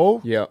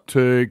football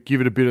to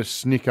give it a bit of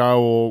snicko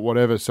or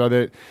whatever.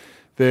 So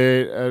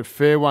they're a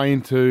fair way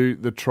into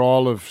the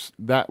trial of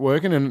that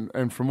working.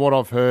 And from what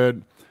I've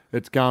heard,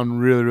 it's going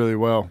really, really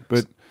well.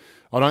 But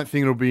I don't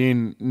think it'll be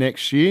in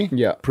next year.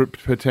 Yeah,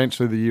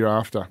 potentially the year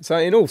after. So,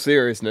 in all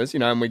seriousness,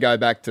 and we go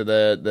back to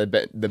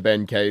the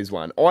Ben Keys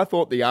one. I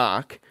thought the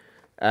arc,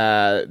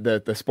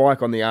 the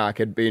spike on the arc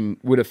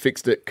would have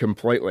fixed it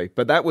completely,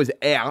 but that was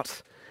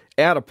out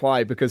of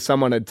play because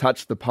someone had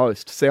touched the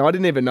post. See, I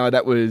didn't even know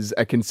that was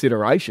a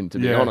consideration, to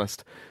be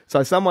honest.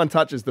 So someone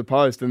touches the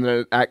post and then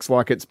it acts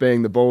like it's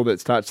being the ball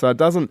that's touched. So it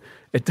doesn't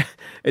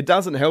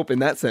help in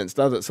that sense,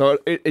 does it? So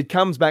it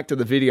comes back to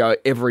the video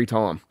every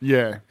time.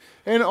 Yeah.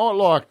 And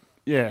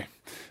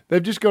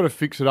they've just got to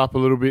fix it up a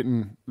little bit.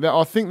 And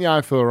I think the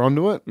AFL are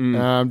onto it.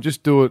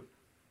 Just do it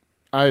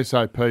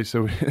ASAP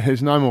so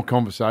there's no more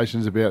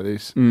conversations about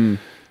this.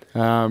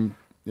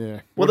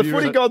 Yeah. Well, the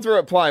footy gods were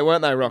at play,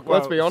 weren't they, Rock?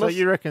 Let's be honest. So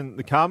you reckon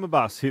the Karma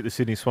bus hit the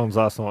Sydney Swans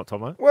last night,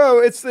 Tomo? Well,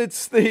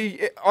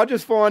 I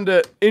just find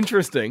it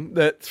interesting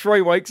that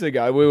 3 weeks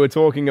ago we were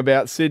talking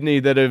about Sydney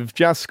that have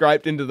just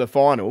scraped into the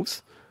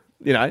finals,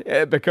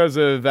 because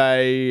of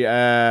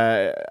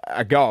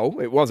a goal.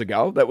 It was a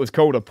goal that was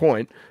called a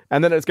point,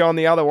 and then it's gone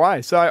the other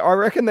way. So I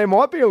reckon there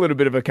might be a little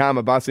bit of a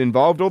karma bus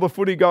involved. All the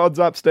footy gods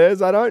upstairs,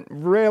 they don't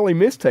rarely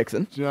miss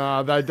Texan.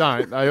 No, they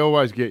don't. They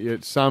always get you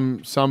at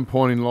some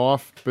point in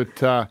life.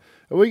 But are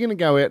we going to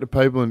go out to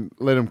people and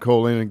let them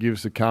call in and give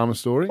us a karma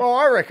story? Well,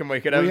 I reckon we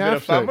could have a bit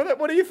of fun with it.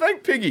 What do you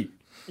think, Piggy?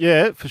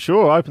 Yeah, for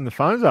sure. Open the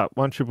phones up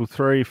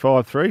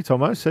 133353,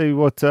 Tomo.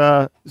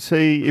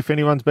 See if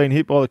anyone's been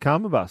hit by the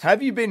karma bus.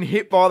 Have you been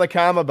hit by the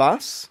karma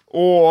bus,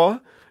 or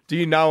do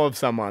you know of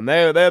someone?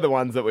 They're the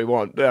ones that we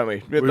want, don't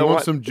we? We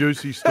want some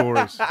juicy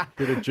stories.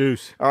 Bit of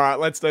juice. All right,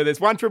 let's do this.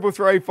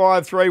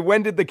 133353.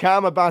 When did the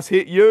karma bus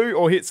hit you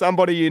or hit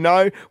somebody you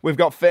know? We've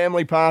got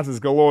family passes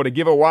galore to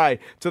give away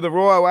to the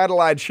Royal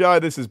Adelaide show.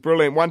 This is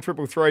brilliant.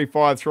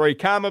 133353.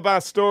 Karma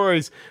bus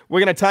stories. We're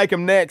going to take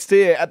them next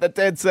here at the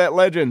Dead Set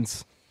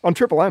Legends on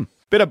Triple M.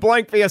 Bit of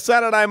blank for your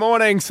Saturday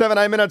morning,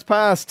 7 minutes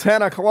past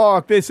 10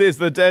 o'clock. This is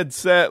the Dead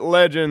Set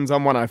Legends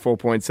on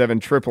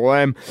 104.7 Triple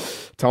M.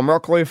 Tom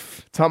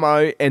Rockcliffe,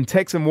 Tomo, and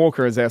Texan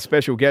Walker is our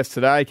special guest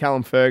today.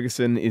 Callum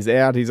Ferguson is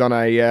out. He's on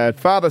a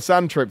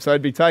father-son trip, so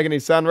he'd be taking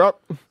his son, Rock.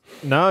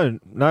 No,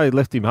 he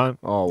left him home.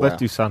 Oh, wow.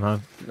 Left his son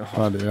home.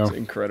 Oh, that's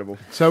incredible.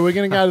 So we're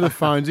going to go to the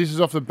phones. This is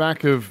off the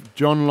back of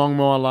John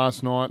Longmire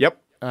last night.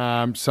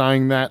 Yep.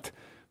 Saying that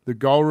the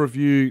goal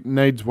review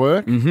needs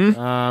work,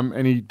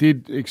 and he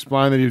did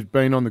explain that he's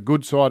been on the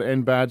good side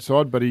and bad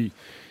side, but he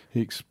He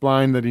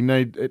explained that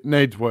it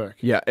needs work.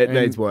 Yeah, it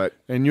needs work.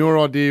 And your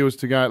idea was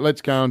to go, let's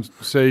go and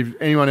see if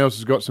anyone else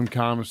has got some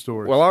karma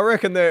stories. Well, I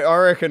reckon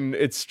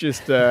it's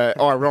just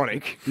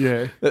ironic.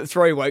 Yeah. That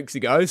 3 weeks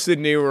ago,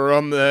 Sydney were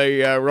on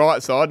the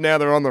right side. Now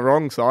they're on the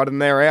wrong side,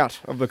 and they're out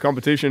of the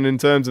competition in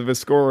terms of a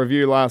score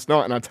review last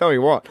night. And I tell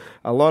you what,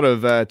 a lot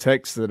of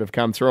texts that have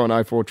come through on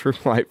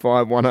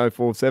 048885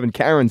 1047.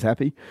 Karen's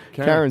happy.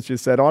 Karen's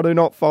just said, I do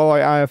not follow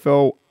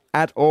AFL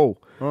at all.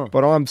 Oh.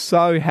 But I'm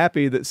so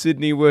happy that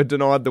Sydney were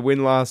denied the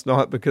win last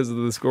night because of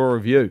the score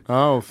review.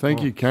 Oh,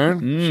 thank you, Karen.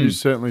 She's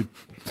certainly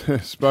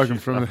spoken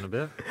from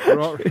the...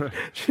 Right.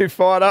 She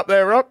fired up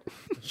there, Rob.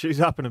 She's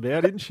up and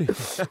about, isn't she?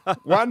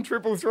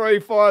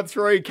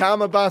 1-333-53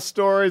 Karma Bus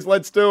stories.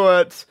 Let's do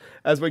it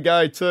as we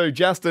go to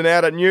Justin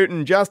out at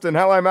Newton. Justin,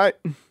 hello, mate.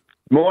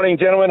 Morning,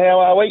 gentlemen. How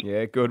are we?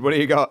 Yeah, good. What do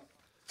you got?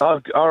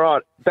 All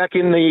right. Back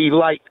in the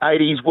late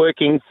 80s,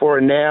 working for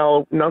a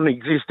now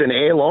non-existent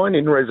airline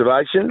in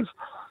reservations.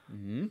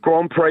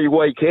 Grand Prix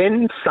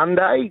weekend,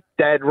 Sunday,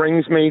 Dad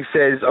rings me,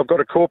 says, I've got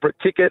a corporate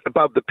ticket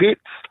above the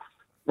pits.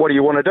 What do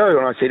you want to do?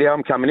 And I said,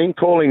 I'm coming in,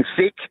 call in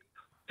sick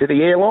to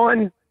the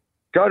airline,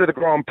 go to the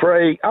Grand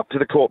Prix, up to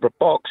the corporate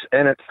box,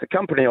 and it's the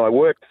company I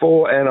work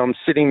for, and I'm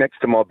sitting next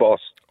to my boss.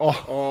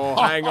 Oh,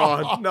 hang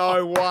on.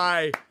 No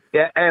way.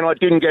 Yeah, and I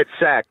didn't get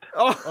sacked.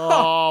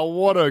 Oh,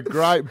 what a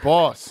great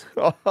boss.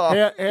 No, I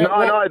had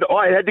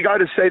to go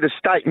to see the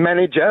state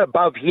manager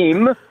above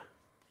him,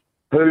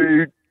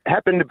 who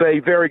happened to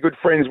be very good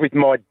friends with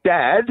my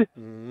dad,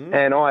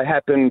 and I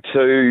happened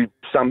to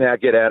somehow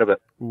get out of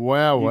it.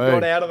 Wow. You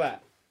got out of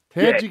that?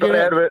 How'd you get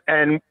out of it?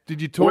 And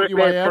did you talk your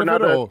way out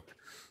of it? Or?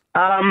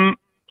 I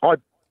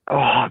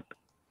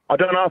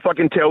don't know if I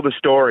can tell the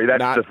story.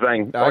 That's the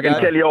thing. I can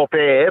tell you off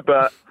air,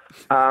 but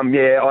I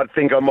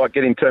think I might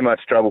get in too much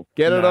trouble.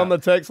 Get it on the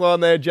text line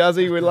there,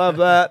 Juzzy. We love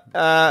that.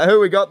 Who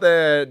we got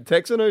there?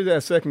 Texan, who's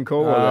our second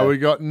caller? We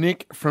got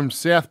Nick from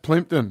South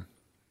Plimpton.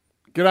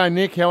 G'day,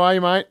 Nick. How are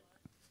you, mate?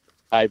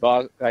 Hey,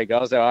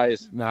 guys, how are you?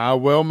 No,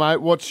 well,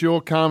 mate, what's your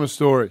karma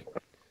story?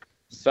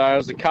 So it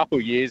was a couple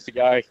of years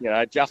ago,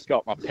 just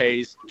got my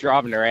P's,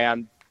 driving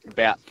around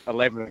about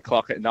 11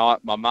 o'clock at night,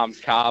 my mum's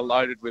car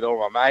loaded with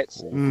all my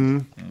mates.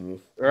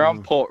 We're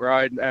on Port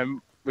Road, and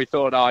we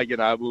thought,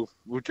 we'll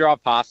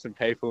drive past some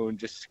people and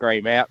just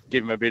scream out,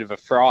 give them a bit of a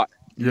fright.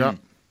 Yeah.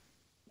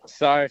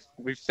 So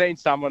we've seen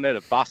someone at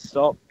a bus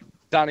stop,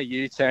 done a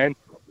U-turn,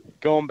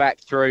 gone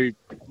back through,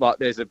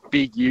 there's a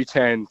big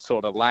U-turn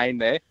sort of lane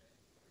there.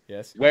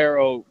 Yes.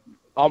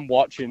 I'm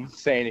watching,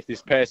 seeing if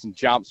this person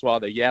jumps while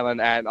they're yelling,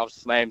 and I've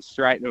slammed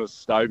straight into a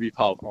Stobie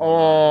pole.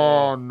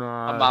 Oh, no.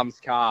 My mum's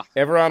car.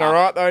 Everyone all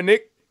right, though,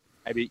 Nick?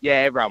 Maybe, yeah,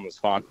 everyone was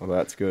fine. Well,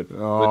 that's good.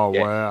 Oh,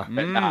 wow.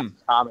 But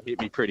karma hit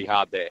me pretty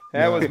hard there.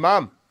 How was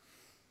Mum?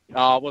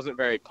 I wasn't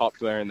very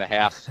popular in the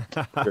house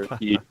for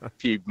a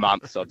few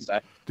months, I'd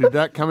say. Did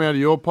that come out of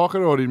your pocket,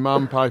 or did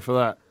Mum pay for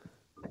that?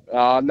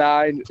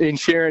 No,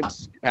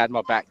 insurance had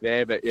my back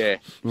there, but yeah.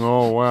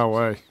 Oh,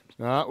 wow.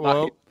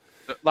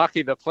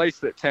 Lucky the police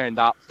that turned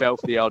up fell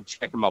for the old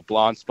checking my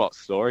blind spot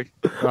story.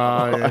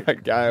 Yeah.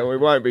 Okay, we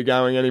won't be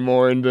going any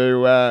more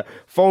into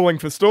falling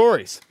for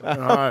stories.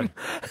 Right.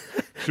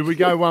 Should we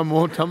go one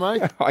more,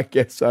 Tommy? I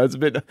guess so. It's a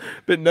bit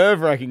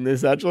nerve-wracking,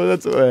 this, actually.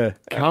 That's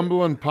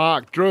Cumberland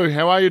Park. Drew,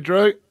 how are you,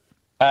 Drew?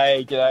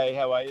 Hey, g'day.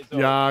 How are you?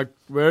 Yeah,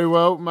 very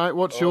well, mate.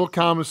 What's your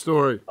karma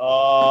story?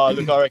 Oh,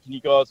 look, I reckon you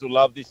guys will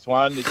love this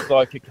one. It's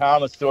like a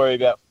karma story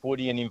about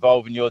footy and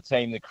involving your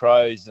team, the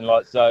Crows. And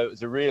so it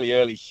was a really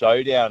early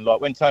showdown.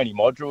 Like when Tony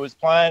Modra was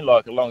playing,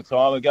 a long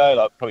time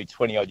ago, probably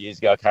 20-odd years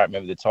ago. I can't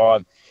remember the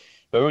time.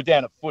 But we were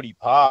down at Footy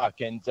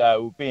Park, and we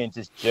were being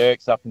just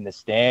jerks up in the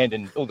stand,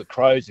 and all the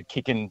Crows are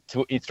kicking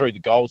through the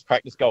goals,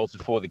 practice goals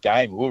before the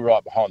game. We were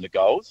right behind the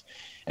goals,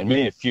 and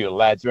me and a few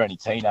lads were only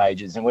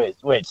teenagers, and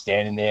we're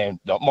standing there, and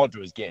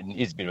Modra is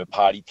a bit of a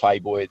party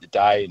playboy at the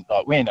day, and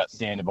we end up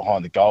standing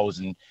behind the goals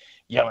and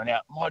yelling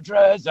out,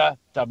 Modra,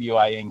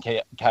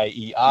 Wanker,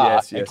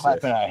 and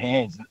clapping our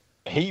hands.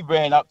 He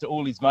ran up to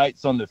all his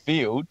mates on the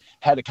field,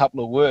 had a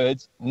couple of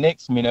words.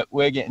 Next minute,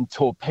 we're getting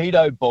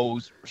torpedo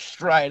balls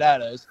straight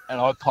at us,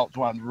 and I popped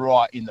one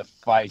right in the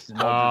face,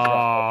 and I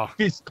was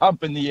fist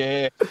pump in the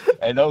air,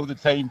 and all the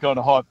team kind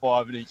of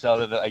high-fiving each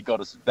other. That they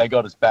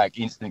got us back.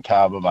 Instant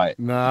karma, mate.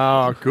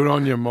 No, good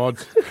on you,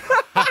 Mods.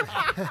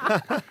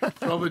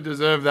 Probably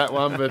deserve that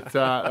one, but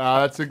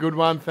that's a good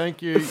one.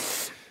 Thank you.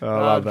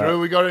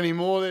 Drew, we got any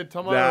more there,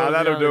 Tomo? Nah,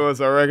 that'll do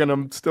us, I reckon.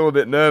 I'm still a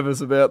bit nervous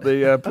about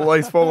the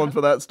police falling for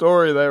that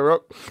story there,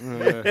 Rob.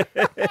 Yeah.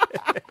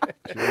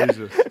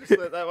 Jesus. Just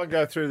let that one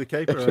go through the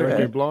keeper.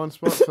 Checking blind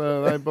spots,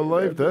 they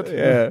believed it.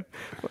 Yeah.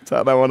 Let's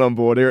have that one on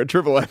board here at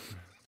Triple M.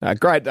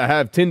 Great to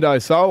have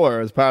Tindo Solar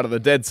as part of the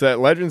Dead Set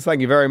Legends.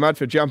 Thank you very much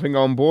for jumping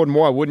on board. And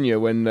why wouldn't you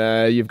when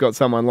you've got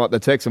someone like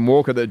the Texan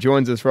Walker that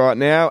joins us right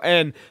now,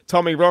 and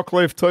Tommy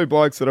Rockcliffe, two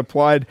blokes that have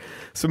played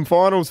some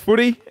finals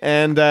footy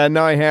and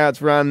know how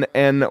it's run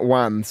and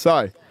won.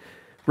 So,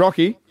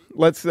 Rocky,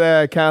 let's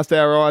cast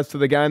our eyes to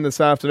the game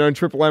this afternoon.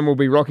 Triple M will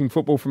be rocking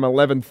football from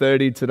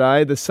 11:30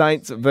 today. The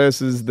Saints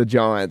versus the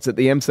Giants at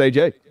the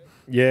MCG.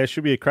 Yeah, it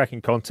should be a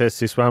cracking contest,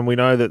 this one. We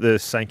know that the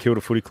St Kilda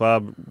Footy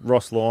Club,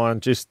 Ross Lyon,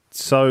 just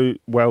so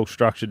well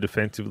structured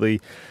defensively.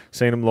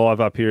 Seen them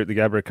live up here at the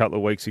Gabba a couple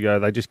of weeks ago.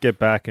 They just get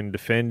back and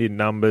defend in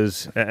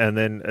numbers and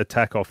then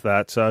attack off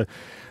that. So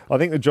I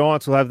think the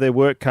Giants will have their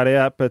work cut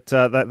out, but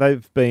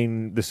they've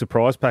been the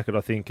surprise packet,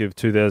 I think, of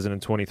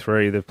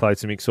 2023. They've played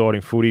some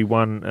exciting footy,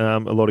 won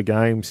a lot of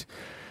games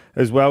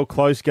as well,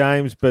 close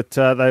games, but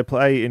they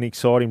play an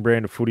exciting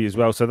brand of footy as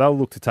well. So they'll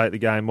look to take the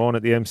game on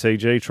at the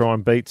MCG, try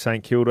and beat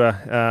St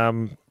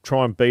Kilda,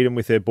 try and beat them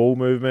with their ball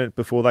movement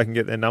before they can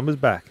get their numbers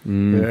back.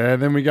 Yeah,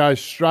 then we go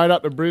straight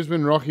up to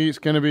Brisbane, Rocky. It's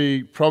going to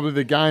be probably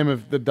the game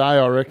of the day,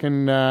 I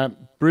reckon.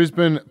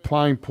 Brisbane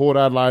playing Port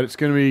Adelaide. It's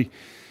going to be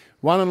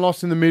won and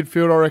lost in the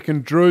midfield, I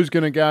reckon. Drew's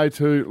going to go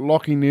to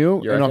Lachie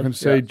Neale, and I can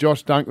see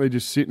Josh Dunkley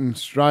just sitting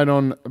straight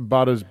on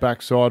Butters'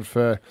 backside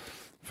for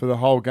the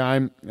whole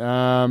game.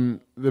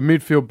 The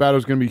midfield battle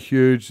is going to be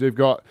huge. They've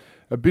got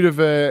a bit of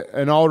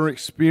an older,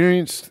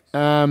 experienced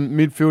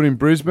midfield in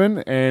Brisbane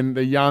and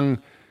the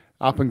young,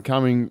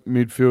 up-and-coming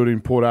midfield in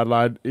Port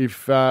Adelaide.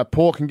 If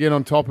Port can get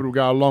on top, it'll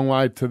go a long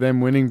way to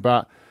them winning,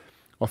 but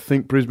I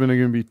think Brisbane are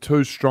going to be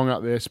too strong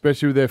up there,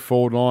 especially with their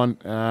forward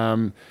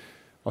line.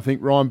 I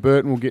think Ryan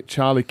Burton will get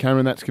Charlie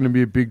Cameron. That's going to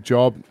be a big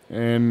job.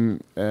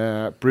 And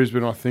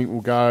Brisbane, I think,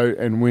 will go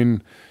and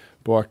win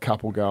by a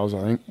couple goals,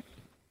 I think.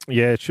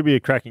 Yeah, it should be a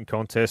cracking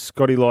contest.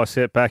 Scotty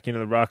Lysette back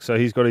into the ruck, so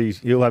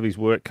he'll have his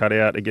work cut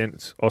out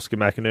against Oscar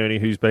McInerney,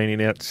 who's been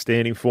in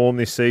outstanding form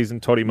this season.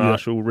 Toddy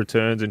Marshall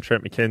returns and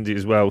Trent McKenzie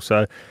as well.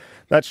 So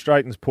that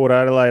straightens Port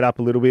Adelaide up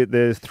a little bit.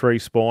 There's 3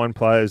 spine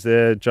players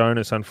there.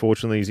 Jonas,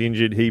 unfortunately, is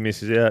injured. He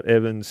misses out.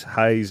 Evans,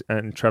 Hayes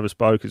and Travis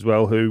Boak as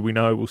well, who we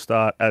know will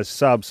start as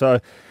sub. So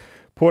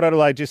Port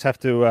Adelaide just have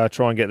to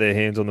try and get their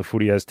hands on the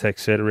footy, as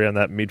Tex said, around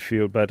that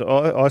midfield. But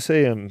I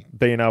see them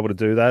being able to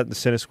do that. The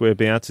centre square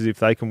bounces, if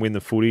they can win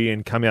the footy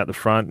and come out the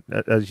front,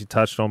 as you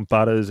touched on,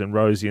 Butters and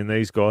Rosie and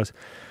these guys.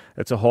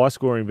 It's a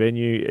high-scoring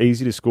venue,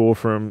 easy to score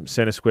from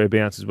centre square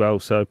bounce as well.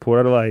 So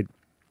Port Adelaide,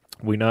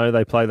 we know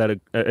they play that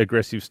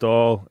aggressive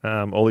style.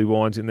 Ollie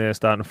Wines in there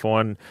starting to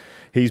find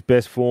his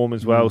best form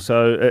as well.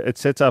 So it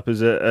sets up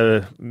as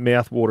a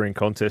mouth-watering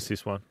contest,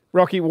 this one.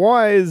 Rocky,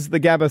 why is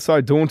the Gabba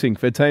so daunting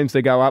for teams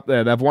to go up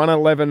there? They've won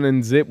 11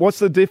 and zip. What's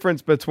the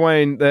difference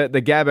between the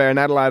Gabba and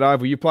Adelaide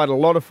Oval? You played a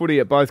lot of footy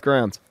at both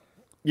grounds.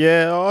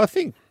 Yeah, I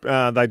think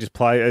they just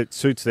play. It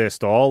suits their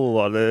style a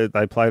lot.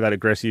 They play that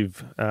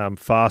aggressive,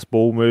 fast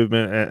ball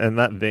movement, and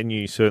that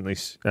venue certainly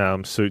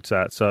suits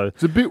that. So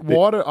it's a bit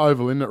wider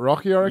oval, isn't it,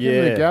 Rocky? I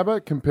reckon the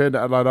Gabba compared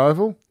to Adelaide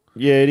Oval.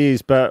 Yeah, it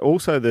is, but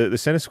also the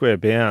centre square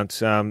bounce,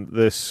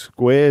 the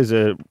squares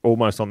are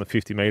almost on the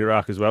 50-metre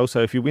arc as well. So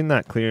if you win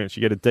that clearance,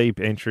 you get a deep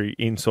entry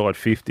inside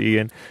 50.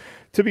 And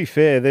to be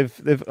fair,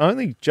 they've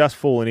only just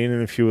fallen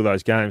in a few of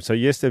those games. So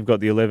yes, they've got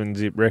the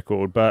 11-zip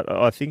record, but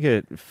I think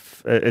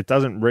it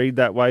doesn't read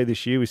that way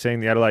this year. We've seen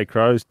the Adelaide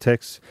Crows,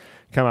 Tex,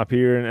 come up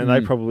here and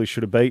they probably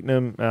should have beaten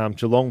them.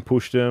 Geelong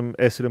pushed them,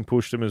 Essendon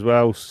pushed them as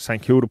well,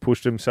 St Kilda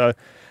pushed them. So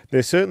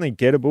they're certainly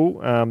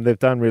gettable. They've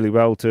done really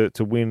well to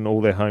win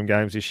all their home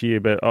games this year,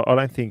 but I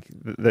don't think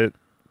that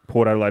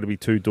Port Adelaide will be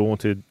too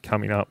daunted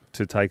coming up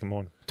to take them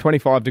on.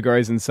 25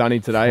 degrees and sunny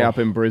today up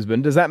in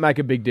Brisbane. Does that make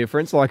a big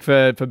difference? Like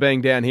for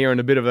being down here in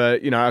a bit of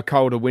a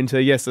colder winter.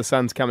 Yes, the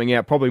sun's coming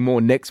out probably more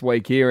next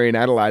week here in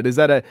Adelaide. Is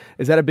that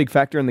a big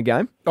factor in the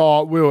game?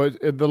 Oh, Will,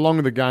 the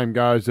longer the game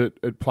goes,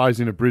 it plays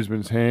into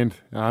Brisbane's hand.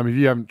 If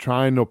you haven't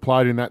trained or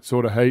played in that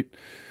sort of heat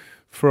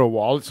for a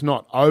while, it's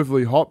not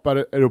overly hot,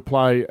 but it'll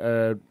play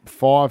a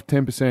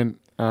 5-10%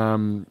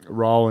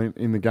 role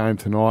in the game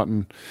tonight.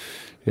 And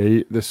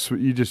yeah,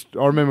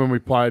 I remember when we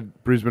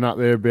played Brisbane up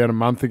there about a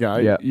month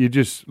ago. You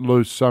just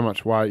lose so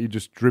much weight. You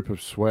just drip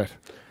of sweat.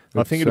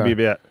 I think it'll be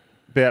about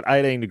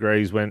 18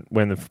 degrees when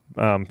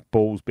the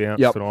balls bounce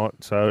tonight.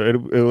 So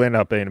it'll end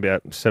up being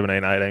about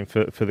 17,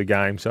 18 for the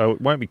game. So it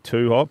won't be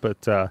too hot,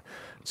 but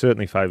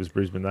certainly favours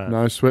Brisbane that.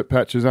 No sweat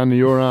patches under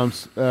your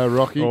arms,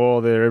 Rocky.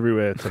 Oh, they're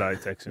everywhere today,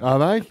 Texan. Are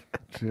they?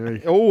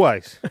 Gee.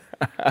 Always.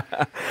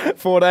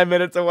 14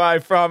 minutes away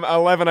from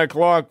 11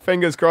 o'clock.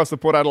 Fingers crossed the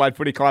Port Adelaide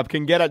Footy Club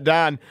can get it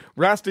done.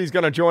 Rusty's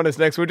going to join us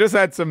next. We just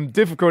had some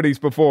difficulties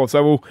before,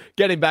 so we'll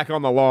get him back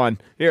on the line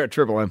here at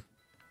Triple M.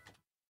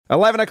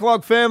 11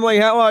 o'clock, family.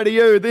 Hello to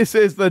you. This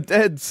is the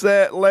Dead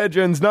Set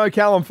Legends. No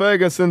Callum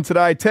Ferguson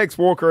today. Tex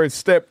Walker has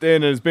stepped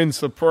in and has been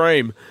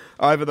supreme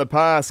over the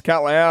past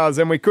couple of hours,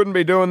 and we couldn't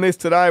be doing this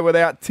today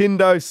without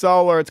Tindo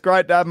Solar. It's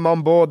great to have him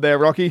on board there,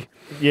 Rocky.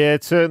 Yeah,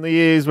 it certainly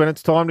is. When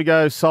it's time to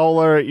go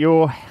solar at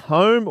your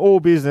home or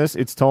business,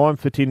 it's time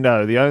for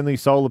Tindo, the only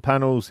solar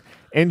panels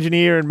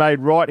engineered and made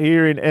right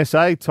here in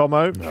SA.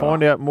 Tomo,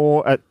 find out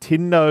more at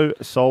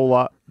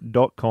tindosolar.com.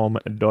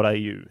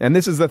 sunroof.com.au. And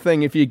this is the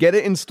thing, if you get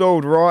it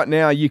installed right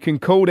now, you can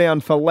cool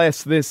down for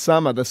less this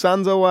summer. The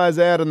sun's always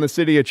out in the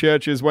city of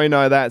Churches, we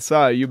know that,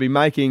 so you'll be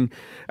making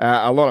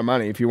a lot of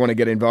money if you want to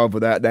get involved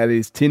with that. That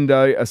is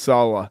Tindo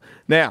Solar.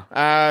 Now,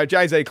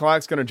 Jay-Z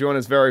Clark's going to join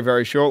us very,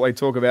 very shortly,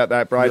 talk about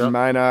that Braden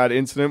Maynard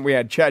incident. We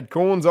had Chad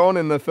Corns on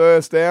in the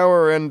first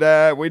hour, and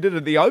we did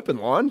it the open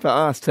line for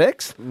Ask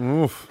Tex.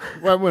 Oof.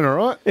 Well, it went all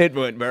right. It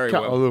went very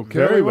well. Couple of little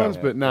curly ones,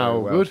 but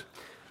no, all good.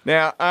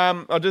 Now,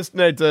 I just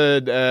need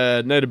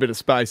to need a bit of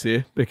space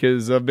here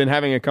because I've been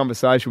having a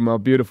conversation with my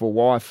beautiful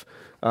wife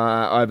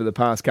over the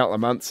past couple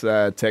of months,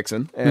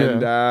 Texan,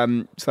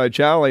 and so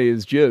Charlie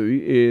is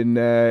due in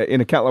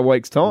a couple of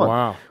weeks' time.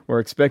 Wow. We're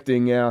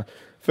expecting our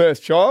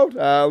first child,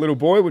 a little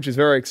boy, which is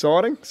very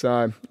exciting.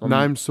 So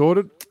name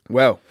sorted?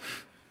 Well,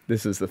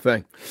 this is the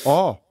thing.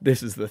 Oh.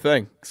 This is the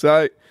thing.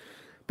 So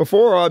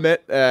before I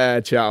met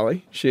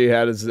Charlie, she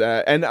had,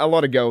 and a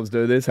lot of girls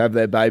do this, have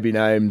their baby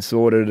name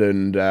sorted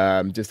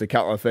and just a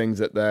couple of things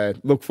that they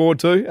look forward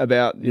to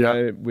about, you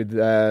know, with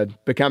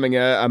becoming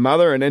a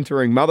mother and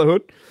entering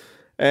motherhood.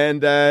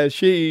 And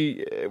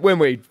she, when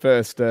we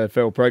first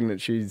fell pregnant,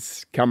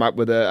 she's come up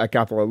with a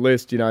couple of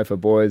lists, you know, for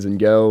boys and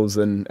girls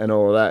and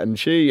all of that. And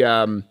she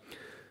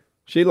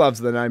loves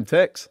the name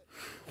Tex.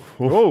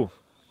 Oh.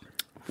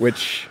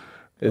 Which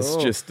is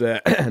just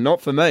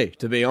not for me,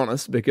 to be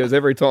honest, because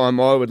every time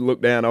I would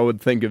look down, I would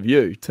think of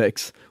you,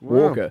 Tex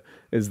Walker.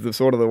 Is the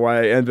sort of the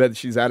way, and that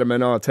she's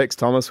adamant, Tex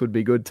Thomas would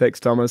be good, Tex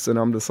Thomas, and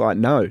I'm just like,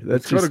 no,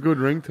 that's got a good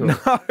ring to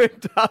it. No,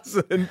 it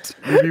doesn't.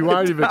 You'd be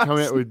worried if it come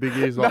out with big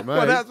ears like me.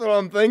 Well, that's what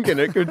I'm thinking.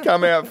 It could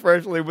come out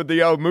freshly with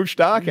the old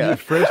moustache.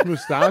 Fresh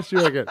moustache,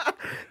 you reckon?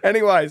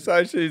 Anyway,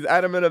 so she's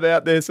adamant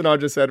about this, and I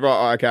just said,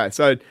 right, okay,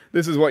 so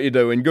this is what you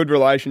do. In good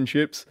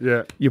relationships,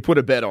 you put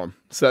a bet on.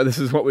 So this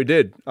is what we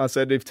did. I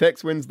said, if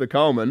Tex wins the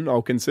Coleman,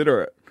 I'll consider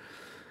it.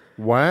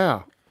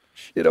 Wow.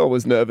 Shit, I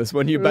was nervous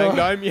when you banged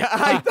home your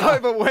eighth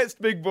over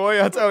West, big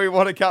boy. I tell you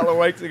what, a couple of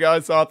weeks ago,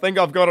 so I think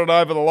I've got it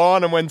over the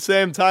line. And when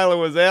Sam Taylor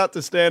was out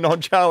to stand on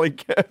Charlie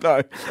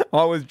Curnow,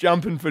 I was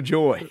jumping for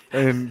joy.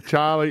 And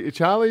Charlie,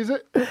 is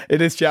it?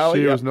 It is Charlie.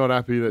 She was not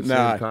happy that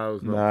Sam Taylor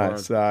was not playing.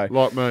 So,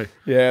 like me.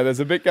 Yeah, there's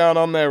a bit going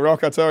on there,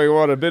 Rock. I tell you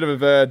what, a bit of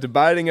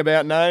debating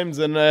about names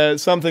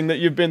and something that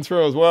you've been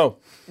through as well.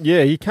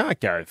 Yeah, you can't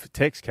go for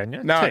Tex, can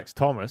you? No. Tex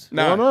Thomas.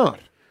 No. Why not?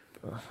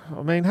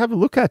 I mean, have a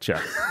look at you.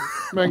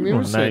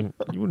 Magnificent.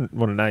 You wouldn't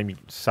want to name your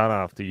son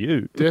after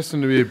you.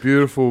 Destined to be a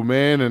beautiful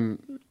man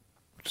and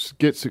just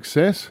get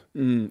success.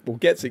 Well,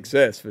 get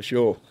success for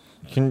sure.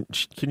 Can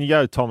you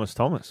go Thomas?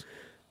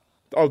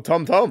 Oh,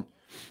 Tom. Tom.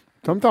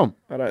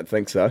 I don't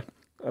think so.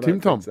 Tim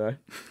Tom. So.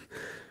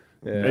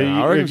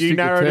 Yeah. Have you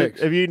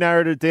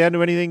narrowed it down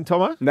to anything,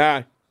 Tomo?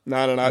 No.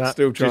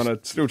 Still trying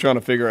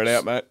to figure it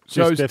out, mate.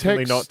 So it's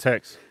definitely not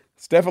Tex.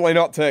 It's definitely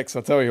not Tex.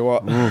 I tell you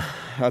what.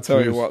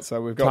 You what.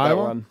 So we've got Taylor?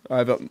 that one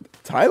over.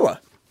 Taylor.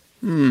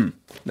 No,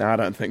 I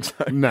don't think so.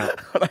 No,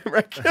 I don't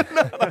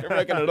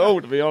reckon at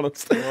all, to be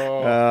honest.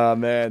 Oh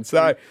man.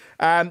 So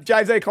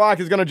Jay-Z Clark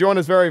is going to join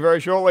us very, very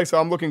shortly. So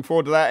I'm looking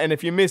forward to that. And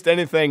if you missed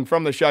anything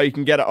from the show, you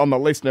can get it on the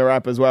listener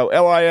app as well.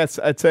 LIST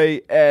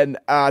and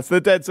it's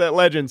the Dead Set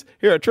Legends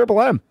here at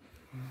Triple M.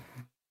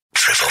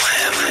 Triple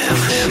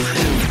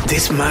M.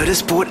 This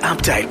motorsport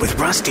update with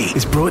Rusty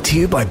is brought to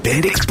you by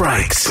Bendix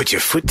Brakes. Put your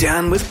foot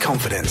down with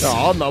confidence.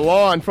 On the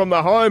line from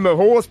the home of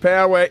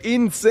horsepower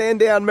in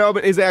Sandown,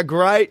 Melbourne, is our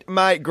great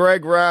mate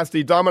Greg Rust.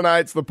 He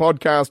dominates the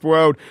podcast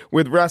world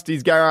with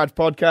Rusty's Garage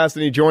Podcast,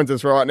 and he joins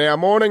us right now.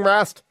 Morning,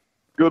 Rust.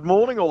 Good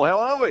morning, all. How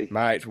are we?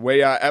 Mate,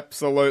 we are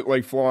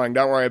absolutely flying.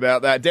 Don't worry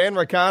about that. Dan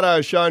Ricciardo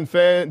has shown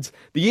fans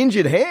the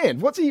injured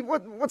hand. What's he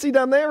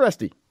done there,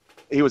 Rusty?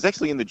 He was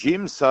actually in the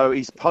gym, so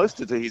he's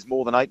posted to his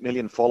more than 8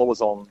 million followers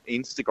on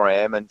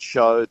Instagram and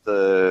showed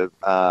the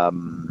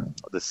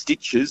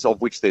stitches,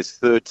 of which there's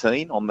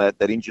 13 on that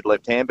injured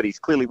left hand. But he's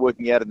clearly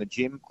working out in the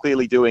gym,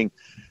 clearly doing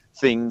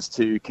things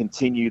to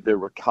continue the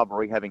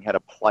recovery, having had a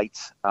plate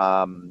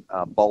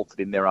bolted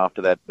in there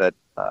after that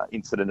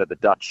incident at the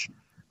Dutch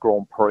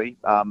Grand Prix.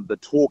 The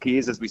talk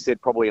is, as we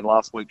said probably in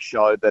last week's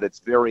show, that it's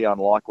very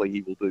unlikely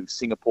he will do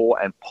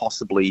Singapore and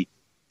possibly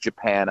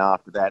Japan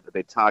after that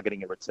they're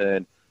targeting a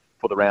return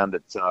for the round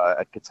at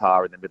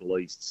Qatar in the Middle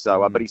East.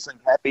 So, but he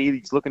seemed happy.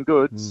 He's looking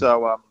good.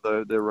 So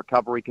the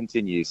recovery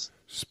continues.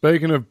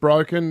 Speaking of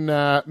broken,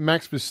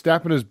 Max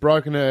Verstappen has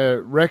broken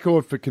a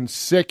record for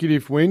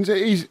consecutive wins.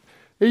 He's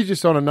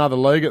just on another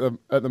league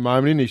at the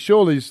moment, isn't he?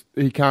 Surely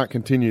he can't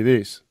continue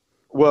this.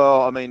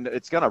 Well, I mean,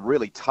 it's going to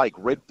really take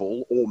Red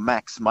Bull or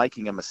Max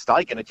making a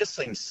mistake, and it just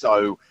seems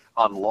so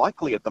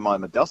unlikely at the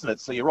moment, doesn't it?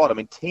 So you're right. I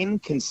mean, 10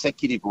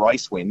 consecutive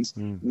race wins,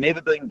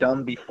 never been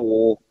done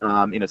before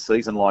in a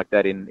season like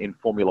that in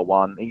Formula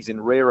One. He's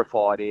in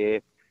rarefied air,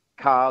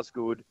 car's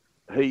good,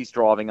 he's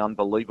driving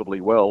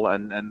unbelievably well,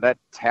 and that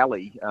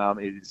tally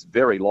is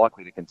very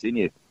likely to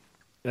continue.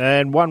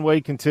 And 1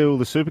 week until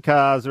the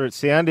supercars are at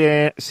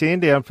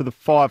Sandown for the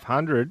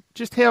 500.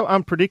 Just how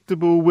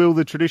unpredictable will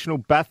the traditional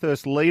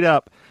Bathurst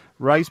lead-up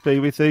race be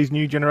with these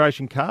new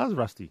generation cars,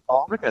 Rusty?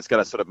 I reckon it's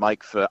going to sort of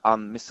make for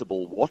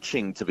unmissable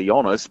watching, to be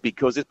honest,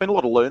 because there's been a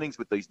lot of learnings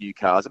with these new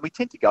cars, and we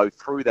tend to go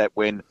through that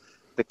when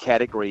the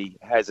category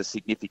has a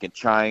significant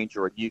change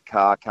or a new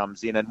car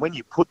comes in. And when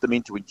you put them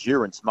into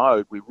endurance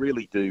mode, we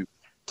really do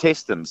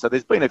test them. So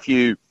there's been a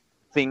few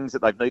things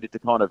that they've needed to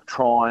kind of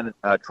try and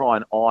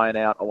iron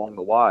out along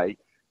the way.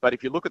 But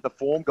if you look at the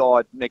form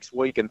guide next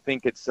week and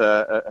think it's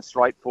a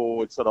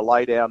straightforward sort of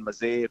lay down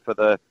misère for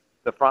the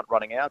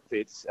front-running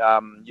outfits,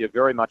 you're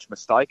very much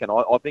mistaken.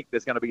 I think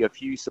there's going to be a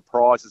few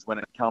surprises when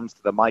it comes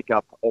to the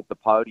makeup of the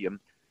podium.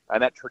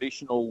 And that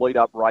traditional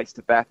lead-up race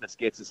to Bathurst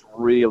gets us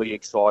really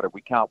excited.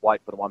 We can't wait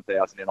for the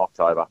 1,000 in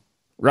October.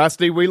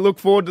 Rusty, we look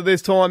forward to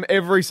this time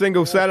every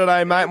single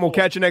Saturday, mate, and we'll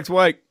catch you next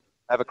week.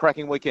 Have a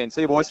cracking weekend.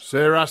 See you, boys. See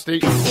you, Rusty.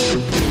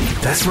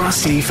 That's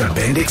Rusty for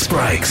Bendix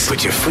Brakes.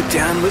 Put your foot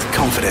down with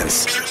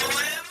confidence.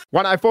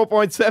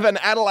 104.7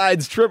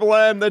 Adelaide's Triple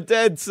M, the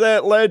Dead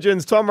Set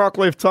Legends, Tom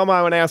Rockcliffe,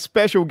 Tomo, and our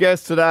special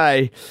guest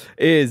today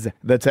is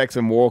the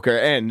Texan Walker.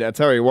 And I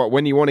tell you what,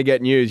 when you want to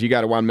get news, you go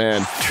to one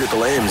man.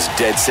 Triple M's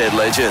Dead Set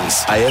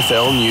Legends,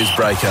 AFL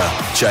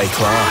newsbreaker, Jay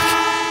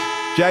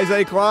Clark.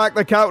 Jay-Z Clark,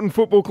 the Carlton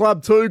Football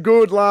Club, too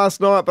good last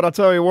night, but I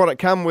tell you what, it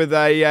come with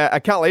a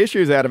couple of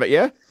issues out of it,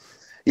 yeah?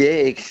 Yeah,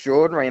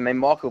 extraordinary. I mean,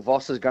 Michael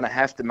Voss is going to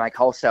have to make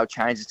wholesale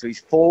changes to his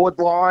forward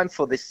line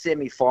for this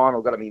semi-final.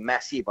 Going to be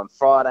massive on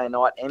Friday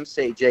night,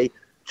 MCG.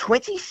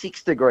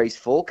 26 degrees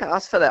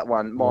forecast for that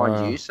one,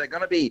 mind you. So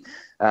going to be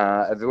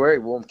very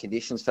warm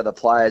conditions for the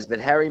players. But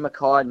Harry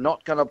Mackay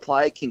not going to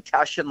play.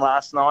 Concussion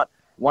last night.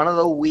 One of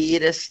the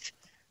weirdest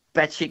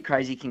batshit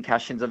crazy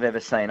concussions I've ever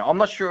seen. I'm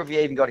not sure if he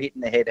even got hit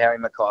in the head, Harry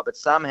Mackay, but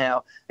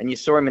somehow, and you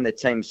saw him in the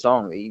team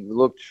song, he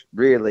looked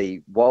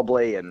really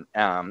wobbly and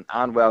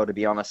unwell, to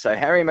be honest. So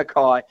Harry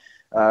Mackay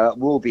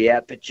will be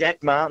out, but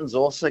Jack Martin's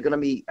also going to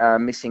be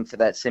missing for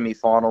that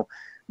semi-final.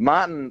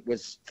 Martin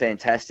was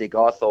fantastic,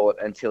 I thought,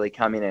 until he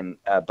come in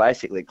and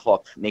basically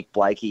clocked Nick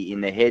Blakey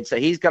in the head. So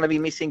he's going to be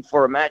missing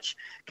for a match.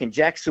 Can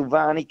Jack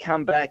Silvani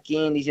come back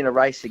in? He's in a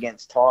race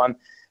against time.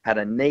 Had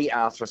a knee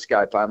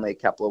arthroscope only a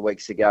couple of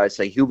weeks ago,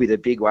 so he'll be the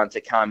big one to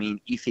come in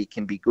if he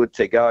can be good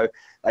to go.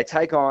 They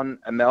take on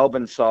a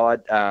Melbourne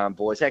side,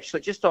 boys.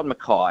 Actually, just on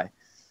Mackay,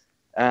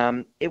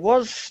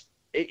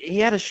 he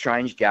had a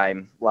strange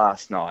game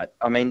last night.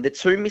 I mean, the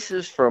two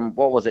misses from,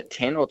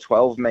 10 or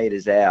 12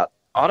 metres out.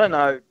 I don't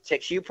know,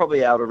 Tex, you're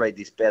probably able to read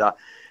this better,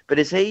 but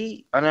is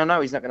he, and I know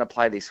he's not going to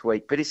play this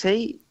week, but is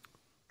he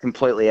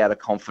completely out of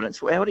confidence?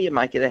 How do you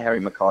make it a Harry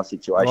Mackay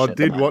situation? I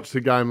did watch the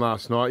game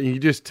last night. You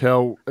just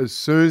tell as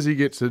soon as he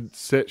gets a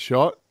set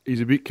shot, he's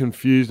a bit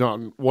confused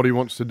on what he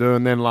wants to do.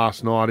 And then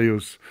last night he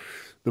was,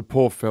 the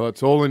poor fella,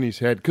 it's all in his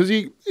head. Because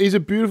he's a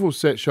beautiful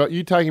set shot.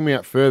 You take him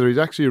out further, he's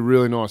actually a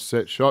really nice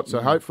set shot.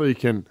 So hopefully he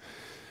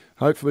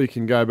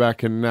can go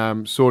back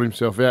and sort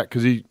himself out,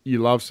 because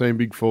you love seeing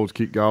big forwards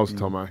kick goals,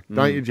 Tomo.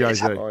 Don't you,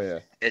 Jay-Z? Oh, yeah.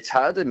 It's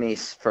hard to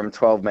miss from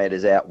 12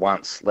 metres out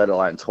once, let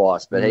alone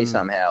twice, but he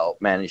somehow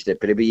managed it.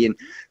 But he'll be in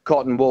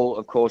cotton wool,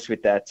 of course,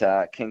 with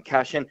that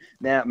concussion.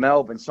 Now,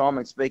 Melbourne,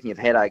 Simon, speaking of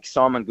headaches,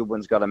 Simon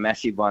Goodwin's got a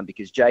massive one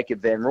because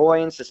Jacob Van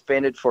Rooyen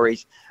suspended for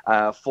his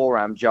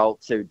forearm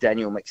jolt to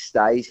Daniel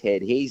McStay's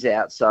head. He's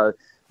out, so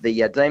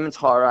the Demons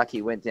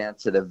hierarchy went down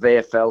to the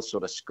VFL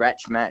sort of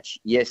scratch match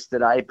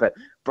yesterday, but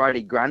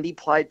Brodie Grundy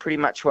played pretty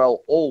much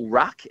well all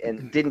ruck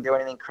and didn't do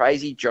anything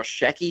crazy. Josh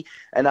Shackey,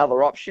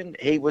 another option.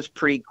 He was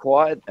pretty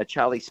quiet.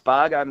 Charlie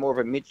Spargo, more of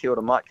a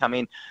midfielder, might come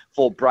in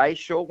for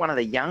Brayshaw. One of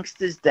the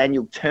youngsters,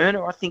 Daniel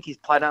Turner, I think he's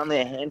played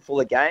only a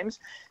handful of games.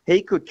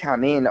 He could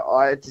come in.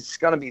 It's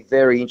going to be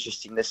very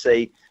interesting to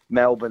see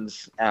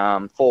Melbourne's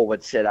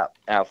forward set up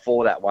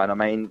for that one. I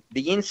mean,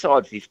 the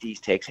inside 50s,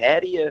 Tex, how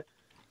do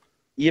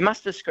you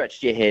must have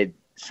scratched your head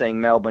seeing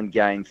Melbourne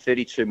gain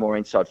 32 more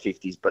inside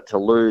 50s, but to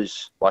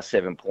lose by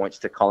 7 points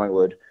to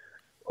Collingwood.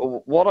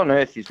 What on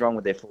earth is wrong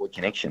with their forward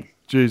connection?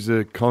 Geez,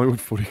 the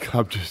Collingwood Footy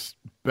Club just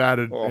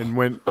battered and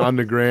went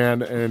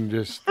underground and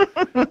just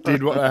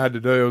did what they had to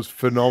do. It was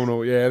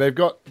phenomenal. Yeah, they've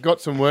got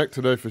some work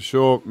to do for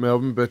sure,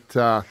 Melbourne,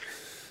 but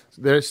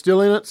they're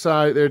still in it,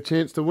 so they're a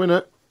chance to win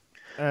it.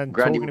 And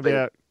talking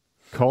about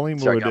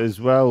Collingwood as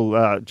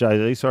well,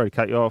 Jay-Z, sorry to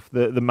cut you off,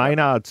 the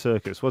Maynard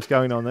circus, what's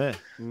going on there?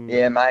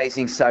 Yeah,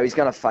 amazing. So he's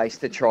going to face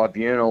the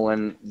tribunal,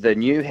 and the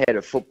new head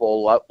of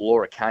football,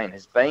 Laura Kane,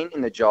 has been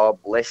in the job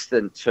less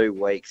than 2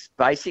 weeks,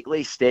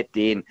 basically stepped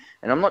in,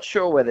 and I'm not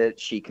sure whether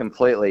she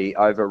completely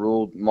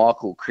overruled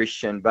Michael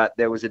Christian, but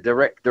there was a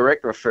direct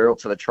referral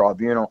to the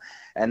tribunal,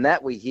 and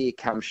that we hear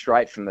comes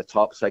straight from the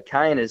top. So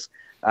Kane has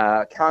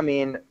come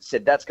in,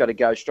 said that's got to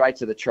go straight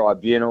to the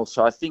tribunal.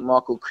 So I think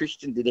Michael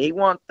Christian, did he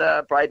want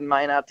Braden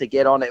Maynard to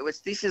get on?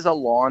 This is a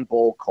line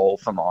ball call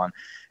for mine.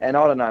 And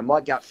I don't know, my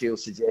gut feel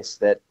suggests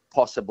that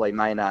possibly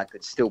Maynard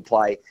could still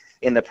play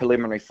in the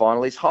preliminary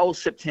final. His whole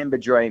September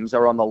dreams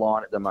are on the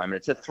line at the moment.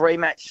 It's a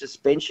 3-match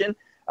suspension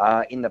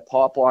in the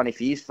pipeline if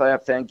he is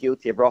found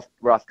guilty of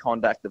rough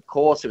conduct. Of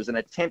course, it was an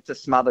attempt to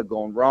smother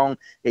gone wrong.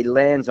 He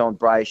lands on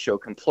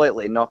Brayshaw,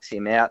 completely knocks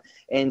him out,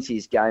 ends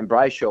his game.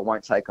 Brayshaw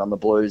won't take on the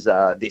Blues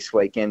this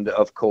weekend,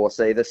 of course,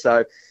 either.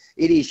 So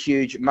it is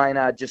huge.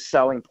 Maynard just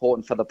so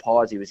important for the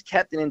Pies. He was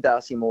captain in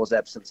Darcy Moore's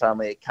absence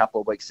only a couple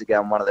of weeks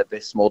ago and one of the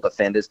best small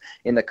defenders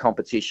in the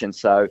competition.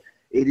 So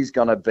it is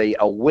going to be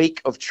a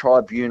week of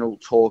tribunal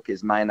talk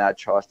as Maynard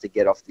tries to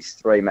get off this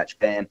 3-match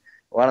ban.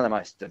 One of the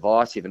most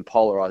divisive and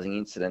polarising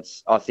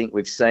incidents I think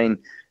we've seen.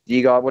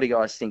 What do you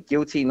guys think?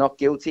 Guilty, not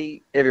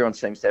guilty? Everyone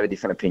seems to have a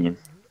different opinion.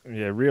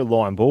 Yeah, real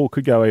line ball.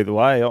 Could go either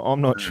way.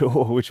 I'm not sure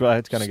which way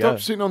it's going to go. Stop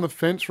sitting on the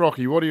fence,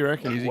 Rocky. What do you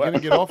reckon? Is he going to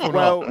get off or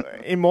Well,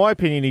 not? in my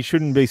opinion, he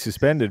shouldn't be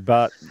suspended,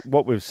 but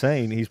what we've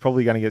seen, he's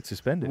probably going to get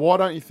suspended. Why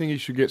don't you think he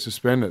should get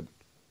suspended?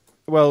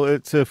 Well,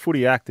 it's a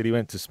footy act that he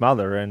went to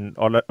smother, and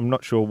I'm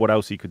not sure what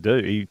else he could do.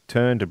 He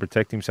turned to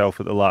protect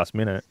himself at the last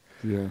minute.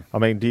 Yeah. I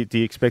mean, do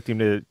you expect him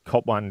to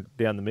cop one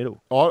down the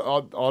middle?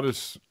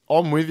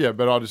 I'm with you,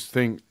 but I just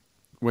think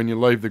when you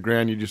leave the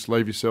ground, you just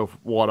leave yourself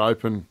wide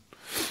open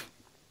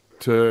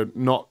to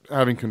not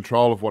having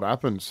control of what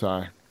happens.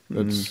 So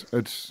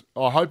it's.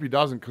 I hope he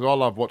doesn't, because I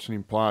love watching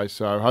him play.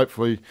 So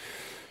hopefully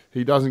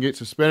he doesn't get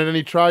suspended.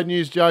 Any trade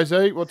news,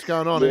 Jay-Z? What's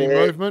going on? Any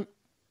movement?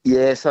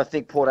 Yes, I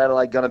think Port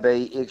Adelaide going to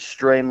be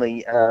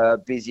extremely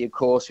busy, of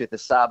course, with the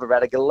Saba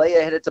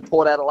Ratugolea headed to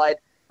Port Adelaide.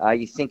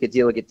 You think a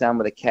deal will get done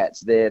with the Cats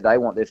there. They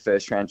want their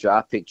first-round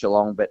draft pick,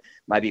 Geelong, but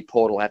maybe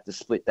Port will have to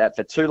split that.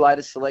 For 2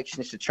 latest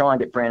selections to try and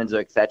get Brandon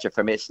Zerk-Thatcher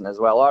from Essendon as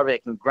well. I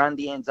reckon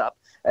Grundy ends up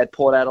at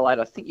Port Adelaide.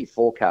 I think you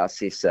forecast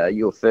this.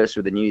 You were first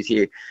with the news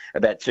here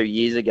about 2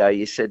 years ago.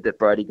 You said that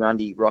Brodie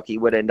Grundy, Rocky,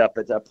 would end up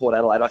at Port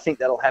Adelaide. I think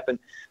that'll happen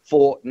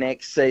for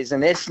next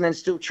season. Essendon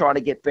still trying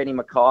to get Benny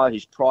Mackay,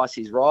 whose price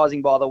is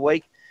rising by the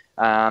week.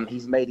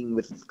 He's meeting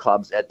with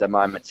clubs at the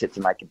moment, set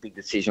to make a big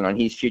decision on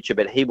his future,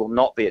 but he will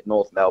not be at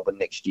North Melbourne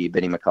next year,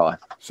 Benny Mackay.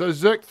 So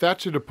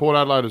Zerk-Thatcher to Port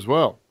Adelaide as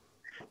well?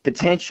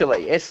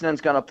 Potentially. Essendon's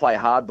going to play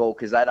hardball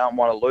because they don't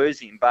want to lose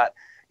him, but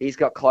he's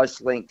got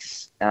close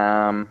links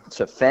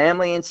to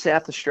family in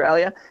South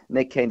Australia, and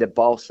they're keen to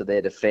bolster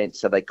their defence,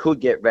 so they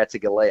could get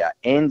Ratugolea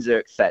and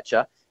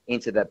Zerk-Thatcher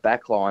into that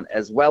back line,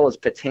 as well as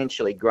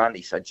potentially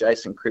Grundy. So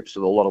Jason Cripps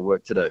with a lot of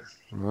work to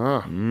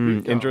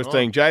do.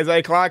 Interesting.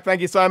 Jay-Z Clark,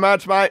 thank you so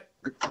much, mate.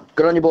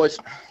 Good on you, boys.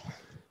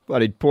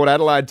 Bloody Port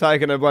Adelaide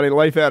taking a bloody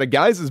leaf out of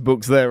Gaz's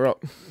books there,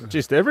 Rock.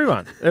 Just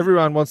everyone.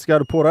 Everyone wants to go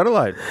to Port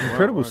Adelaide.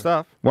 Incredible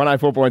stuff.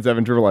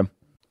 104.7 Triple M.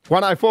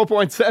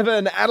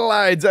 104.7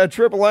 Adelaide's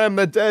Triple M,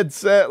 the Dead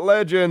Set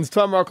Legends.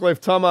 Tom Rockcliffe,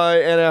 Tomo,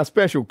 and our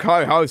special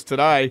co-host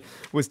today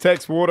was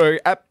Tex Water.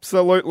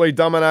 Absolutely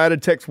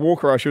dominated. Tex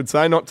Walker, I should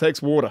say, not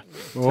Tex Water.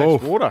 Tex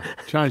Water.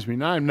 Changed my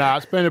name. No,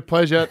 it's been a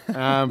pleasure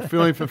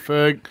filling for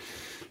Ferg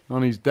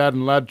on his dad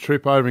and lad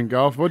trip over in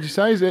golf. What'd you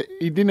say?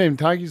 He didn't even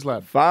take his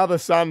lad.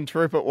 Father-son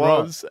trip it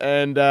was,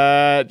 and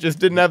just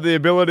didn't have the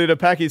ability to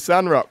pack his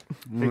son, Rock.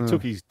 He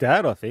took his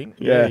dad, I think.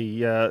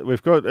 Yeah.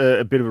 We've got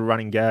a bit of a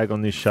running gag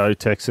on this show,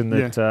 Texan,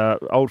 that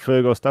old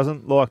Fergus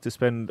doesn't like to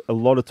spend a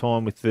lot of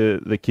time with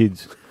the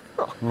kids.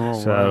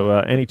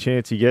 Any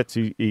chance he gets,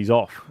 he's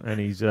off.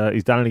 And he's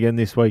done it again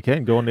this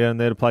weekend, gone down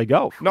there to play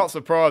golf. Not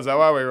surprised,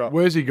 though, are we, Rock?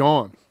 Where's he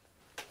gone?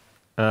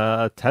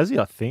 Tassie,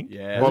 I think.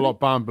 Yeah. Well, like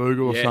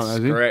Barnbougle or something,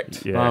 has he?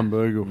 Correct. Yeah.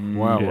 Barnbougle.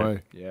 Wow.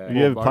 Yeah. Have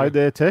you ever played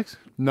there, Tex?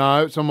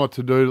 No, it's on my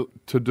to-do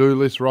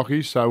list,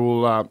 Rocky, so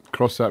we'll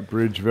cross that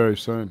bridge very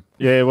soon.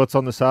 Yeah, what's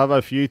on the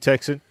Savo for you,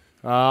 Texan?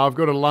 I've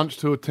got a lunch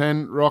to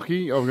attend,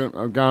 Rocky.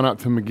 I'm going up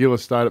to McGill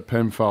Estate at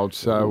Penfold,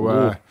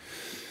 so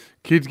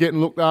kids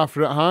getting looked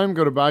after at home.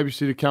 Got a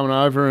babysitter coming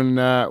over, and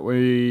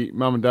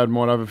Mum and Dad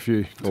might have a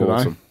few today.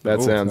 Awesome.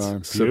 That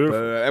sounds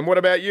super. And what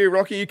about you,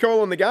 Rocky? You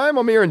calling the game?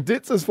 I'm hearing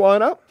Ditz has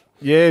flown up.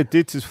 Yeah,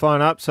 Ditz is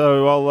flown up,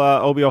 so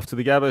I'll be off to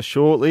the Gabba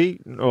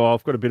shortly.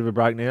 I've got a bit of a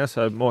break now,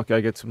 so might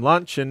go get some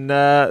lunch and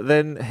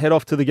then head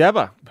off to the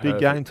Gabba. Big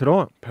game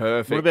tonight.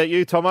 Perfect. What about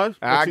you, Tomo?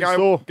 What's in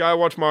store? Go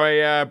watch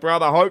my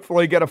brother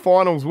hopefully get a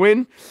finals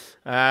win.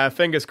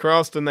 Fingers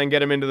crossed, and then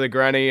get him into the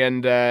granny.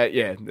 And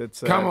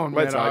come on,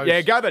 let's Meadows.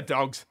 Yeah, go the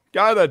Dogs.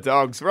 Go the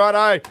Dogs.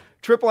 Righto.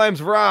 Triple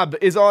M's Rub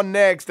is on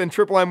next, and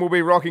Triple M will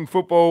be rocking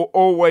football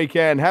all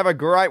weekend. Have a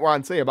great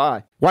one. See you.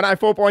 Bye.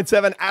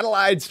 104.7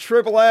 Adelaide's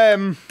Triple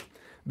M.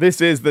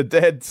 This is the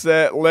Dead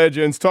Set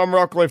Legends. Tom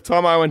Rockcliffe,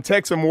 Tomo, and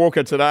Texan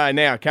Walker today.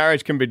 Now,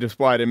 courage can be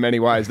displayed in many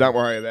ways. Don't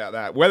worry about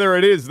that. Whether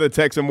it is the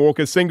Texan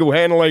Walker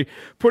single-handedly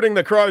putting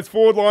the Crows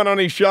forward line on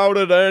his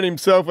shoulder to earn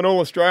himself an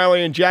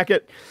All-Australian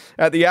jacket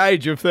at the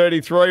age of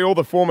 33, or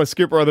the former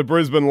skipper of the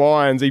Brisbane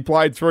Lions. He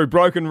played through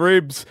broken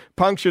ribs,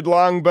 punctured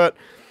lung, but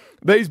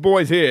these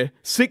boys here,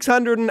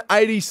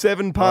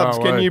 687 pubs,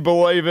 can you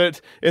believe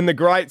it, in the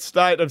great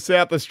state of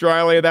South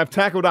Australia. They've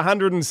tackled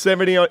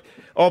 170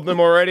 of them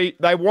already.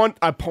 They want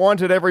a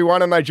pint at every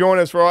one, and they join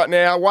us right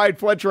now. Wade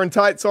Fletcher and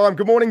Tate Syme.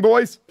 Good morning,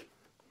 boys.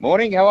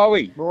 Morning, how are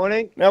we?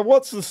 Morning. Now,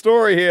 what's the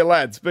story here,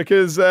 lads?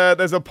 Because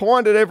there's a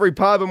pint at every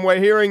pub, and we're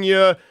hearing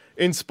you're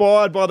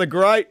inspired by the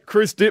great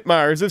Chris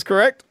Dittmar. Is this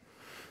correct?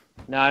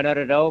 No, not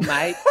at all,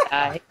 mate.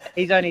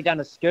 He's only done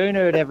a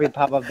schooner at every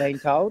pub, I've been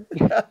told.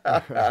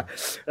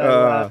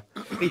 So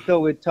we thought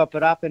we'd top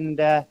it up and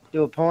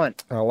do a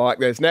pint. I like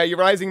this. Now, you're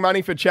raising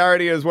money for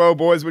charity as well,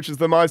 boys, which is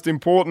the most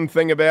important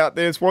thing about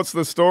this. What's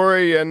the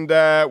story, and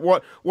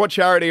what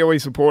charity are we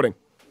supporting?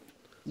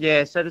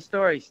 Yeah, so the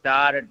story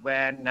started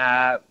when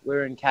we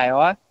were in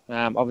KI,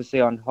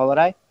 obviously on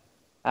holiday,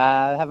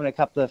 having a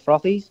couple of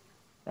frothies.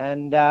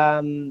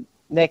 And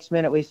next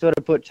minute we sort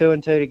of put two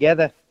and two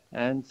together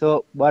and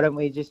thought, why don't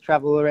we just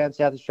travel around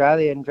South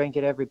Australia and drink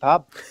at every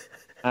pub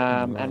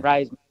and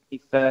raise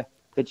money for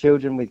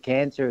children with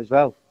cancer as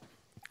well.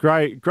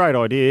 Great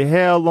idea.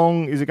 How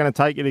long is it going to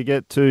take you to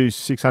get to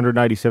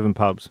 687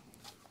 pubs?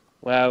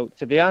 Well,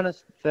 to be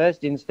honest,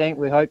 first instinct,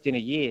 we hoped in a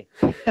year.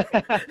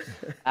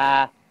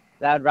 That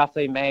would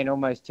roughly mean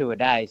almost 2 a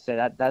day, so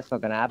that's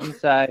not going to happen.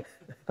 So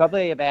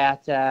probably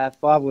about 5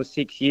 or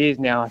 6 years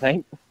now, I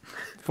think.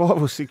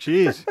 5 or 6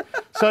 years.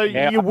 So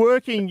Yeah. you're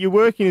working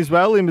as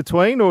well in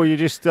between, or you're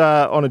just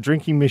on a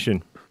drinking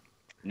mission?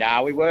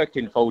 No, we work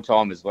in full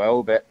time as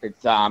well, but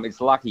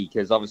it's lucky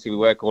because obviously we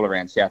work all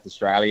around South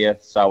Australia.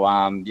 So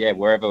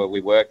wherever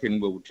we work in,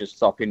 we'll just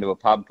stop into a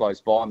pub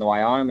close by on the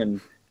way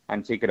home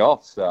and tick it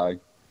off. So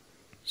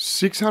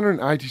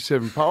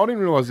 687 pubs. I didn't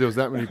realise there was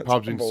that many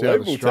pubs in South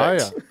unbelievable,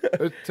 Australia.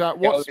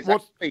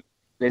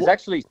 There's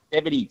actually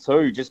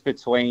 72 just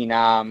between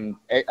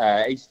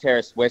East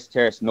Terrace, West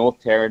Terrace, North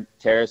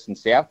Terrace, and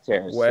South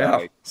Terrace.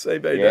 Wow, So,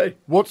 CBD. yeah.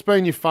 What's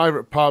been your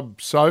favourite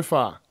pub so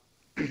far?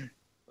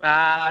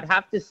 I'd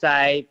have to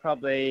say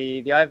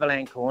probably the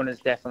Overland Corner's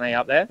definitely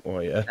up there. Oh,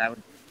 yeah.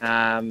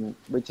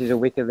 Which is a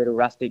wicked little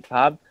rustic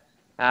pub.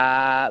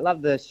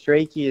 Love the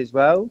Streaky as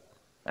well.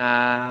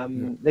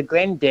 The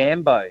Glen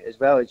Dambo as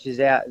well, which is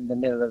out in the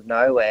middle of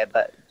nowhere,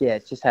 but yeah,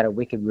 it's just had a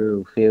wicked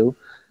rural feel.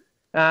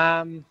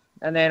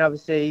 And then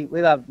obviously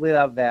we love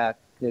the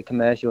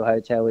Commercial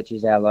Hotel, which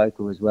is our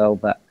local as well.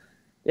 But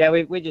yeah,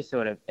 we just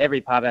sort of,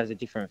 every pub has a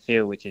different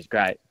feel, which is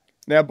great.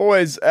 Now,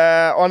 boys,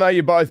 I know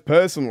you both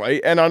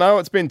personally, and I know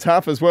it's been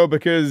tough as well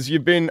because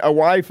you've been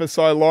away for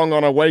so long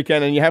on a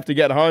weekend and you have to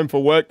get home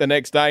for work the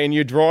next day and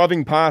you're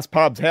driving past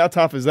pubs. How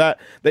tough is that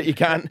you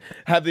can't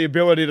have the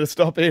ability to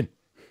stop in?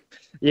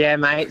 Yeah,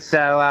 mate.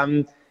 So,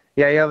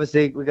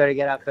 obviously we've got to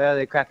get up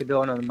early, crack of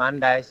dawn on a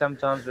Monday.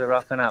 Sometimes we're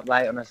rocking up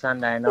late on a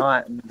Sunday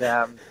night and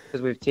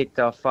because we've ticked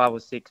off 5 or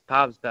 6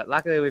 pubs. But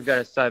luckily we've got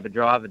a sober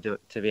driver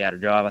to be able to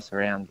drive us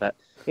around. But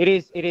it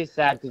is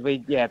sad because we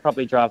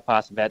probably drive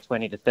past about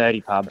 20 to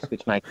 30 pubs,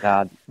 which makes it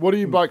hard. What do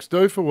you blokes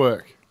do for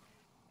work?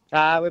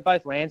 We're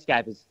both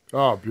landscapers.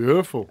 Oh,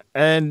 beautiful.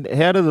 And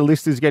how do the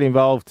listeners get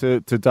involved to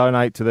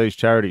donate to these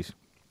charities?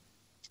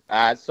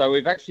 So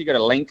we've actually got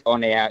a link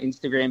on our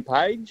Instagram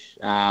page.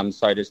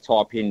 So just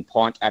type in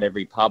Pint at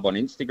Every Pub on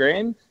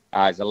Instagram.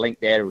 There's a link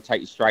there. It will take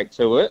you straight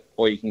to it.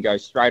 Or you can go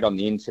straight on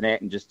the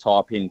internet and just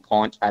type in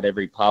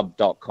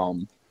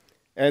pintateverypub.com.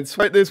 And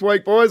sweet this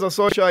week, boys. I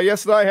saw a show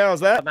yesterday. How was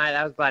that? Mate,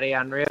 that was bloody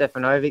unreal.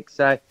 Stefanovic,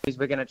 so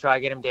we're going to try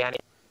and get him down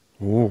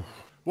here. Ooh.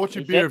 What's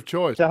your beer of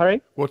choice?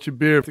 Sorry? What's your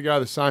beer to go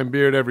the same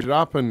beer at every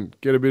up and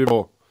get a bit of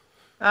more?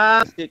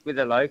 Stick with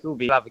the local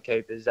beer. Love the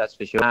Coopers, that's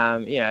for sure.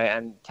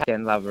 And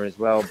Ken Lover as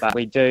well. But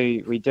we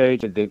do with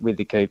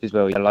the Coopers,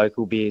 well, the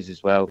local beers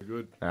as well.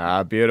 Good.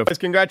 Beautiful.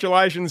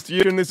 Congratulations to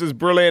you, and this is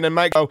brilliant. And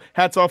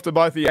hats off to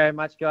both of you. Very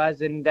much,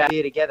 guys, and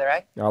beer together,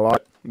 eh? I like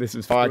it. This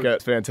is Fiker.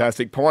 It's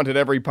fantastic. Pint at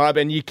Every Pub,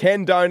 and you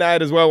can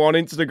donate as well on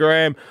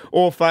Instagram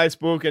or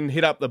Facebook and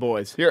hit up the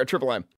boys here at Triple M.